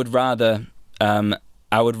 No, but I would rather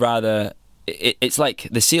I would rather. It's like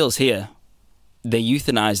the seals here. They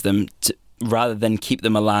euthanize them rather than keep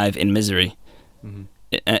them alive in misery. Mhm.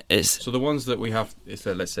 It's So the ones that we have,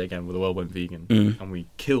 let's say again, with the world went vegan, and we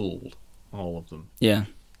killed all of them. yeah.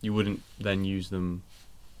 You wouldn't then use them.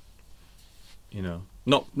 You know,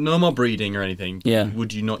 no more breeding or anything. Yeah.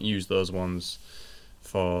 Would you not use those ones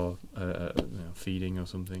for feeding or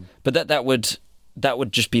something? But that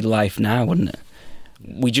would just be life now, wouldn't it?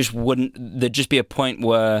 We just wouldn't. There'd just be a point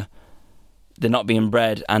where they're not being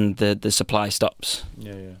bred and the supply stops.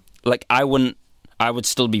 Yeah. Like I would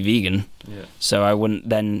still be vegan, Yeah. so I wouldn't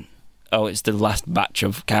then. Oh, it's the last batch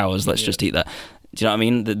of cows. Let's just eat that. Do you know what I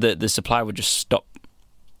mean? The supply would just stop,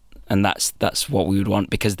 and that's what we would want.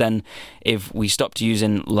 Because then, if we stopped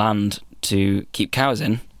using land to keep cows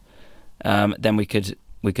in, then we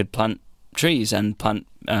could plant trees and plant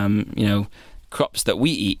crops that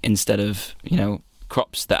we eat instead of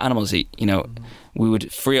crops that animals eat. We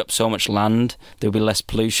would free up so much land. There would be less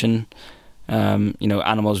pollution.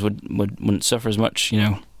 Animals wouldn't suffer as much,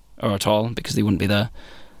 or at all, because they wouldn't be there.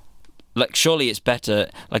 Like, surely it's better.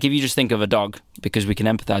 Like, if you just think of a dog, because we can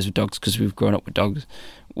empathise with dogs because we've grown up with dogs.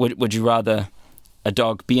 Would you rather a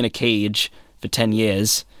dog be in a cage for 10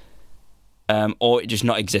 years, or it just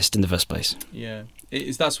not exist in the first place? Yeah.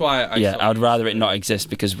 That's why I would rather it not exist,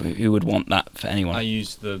 because who would want that for anyone? I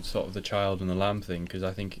use the sort of the child and the lamb thing, because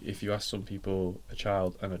I think if you ask some people a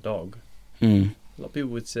child and a dog, a lot of people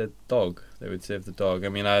would say dog. They would save the dog. I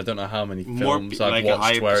mean, I don't know how many films I've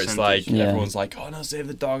watched where it's like everyone's like, "Oh no, save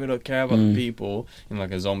the dog! I don't care about the people." In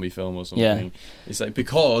like a zombie film or something. Yeah. It's like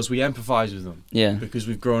because we empathise with them. Yeah. Because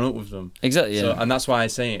we've grown up with them. Exactly. Yeah. So, and that's why I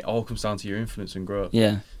say it all comes down to your influence and growth.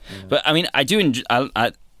 Yeah. But I mean, I do.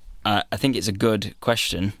 I think it's a good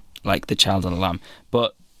question, like the child and the lamb.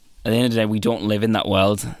 But at the end of the day, we don't live in that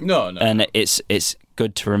world. No. And it's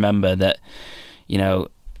good to remember that,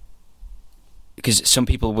 because some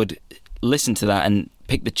people would listen to that and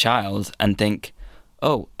pick the child and think,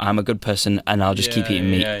 "Oh, I'm a good person, and I'll just keep eating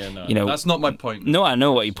meat." No. That's not my point. No, I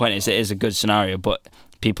know what your point is. It is a good scenario, but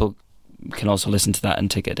people can also listen to that and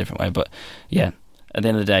take it a different way. But yeah, at the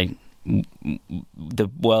end of the day, the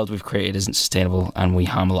world we've created isn't sustainable, and we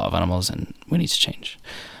harm a lot of animals, and we need to change.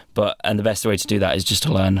 And the best way to do that is just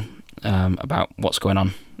to learn about what's going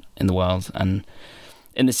on in the world, and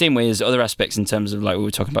in the same way as other aspects, in terms of, like we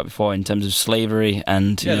were talking about before, in terms of slavery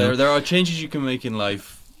and there are changes you can make in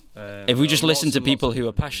life. If we just listen to people who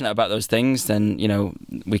are passionate about those things, then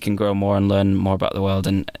we can grow more and learn more about the world.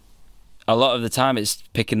 And a lot of the time, it's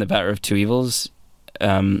picking the better of two evils.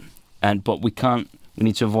 But we can't. We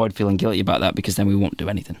need to avoid feeling guilty about that, because then we won't do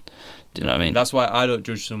anything. Do you know what I mean? That's why I don't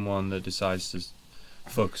judge someone that decides to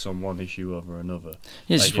focus on one issue over another.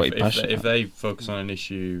 Yeah, it's just what you're passionate if about. they focus on an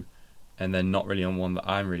issue and then not really on one that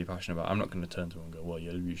I'm really passionate about, I'm not going to turn to them and go, "Well,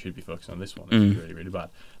 you should be focused on this one. It's really, really bad."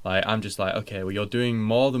 Like, I'm just like, okay, well, you're doing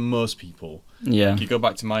more than most people. Yeah. If you go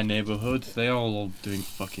back to my neighbourhood, they're all doing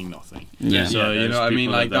fucking nothing. Yeah. So you know what I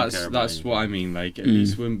mean? Like, that's what what I mean. Like, at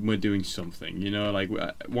least when we're doing something, like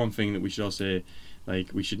one thing that we should all say,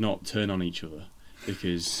 like, we should not turn on each other,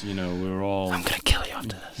 because we're all. I'm gonna kill you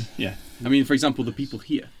after this. Yeah. I mean, for example, the people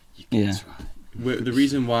here. Yeah. The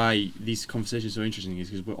reason why these conversations are so interesting is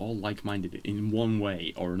because we're all like-minded in one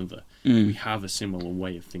way or another. We have a similar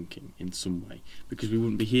way of thinking in some way, because we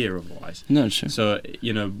wouldn't be here otherwise. No, sure. So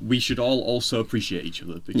we should all also appreciate each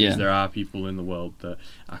other, because there are people in the world that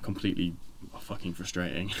are completely fucking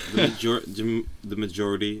frustrating. The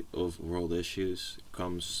majority of world issues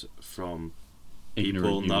comes from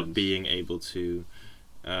people not being able to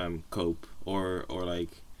cope or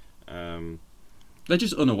like. They're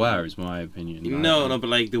just unaware, is my opinion. No, but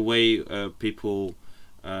like the way people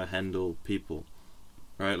handle people,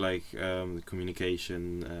 right? Like the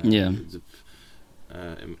communication.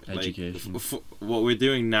 Education. What we're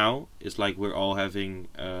doing now is like we're all having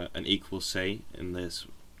an equal say in this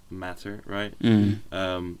matter, right?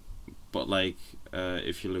 But like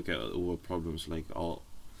if you look at all problems, like all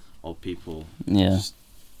people, it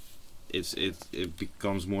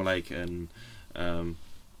becomes more like an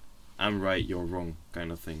I'm right, you're wrong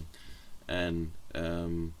kind of thing, and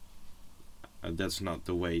that's not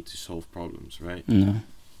the way to solve problems, right? No.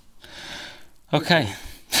 Okay.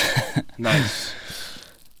 Nice.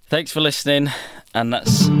 Thanks for listening, and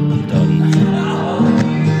that's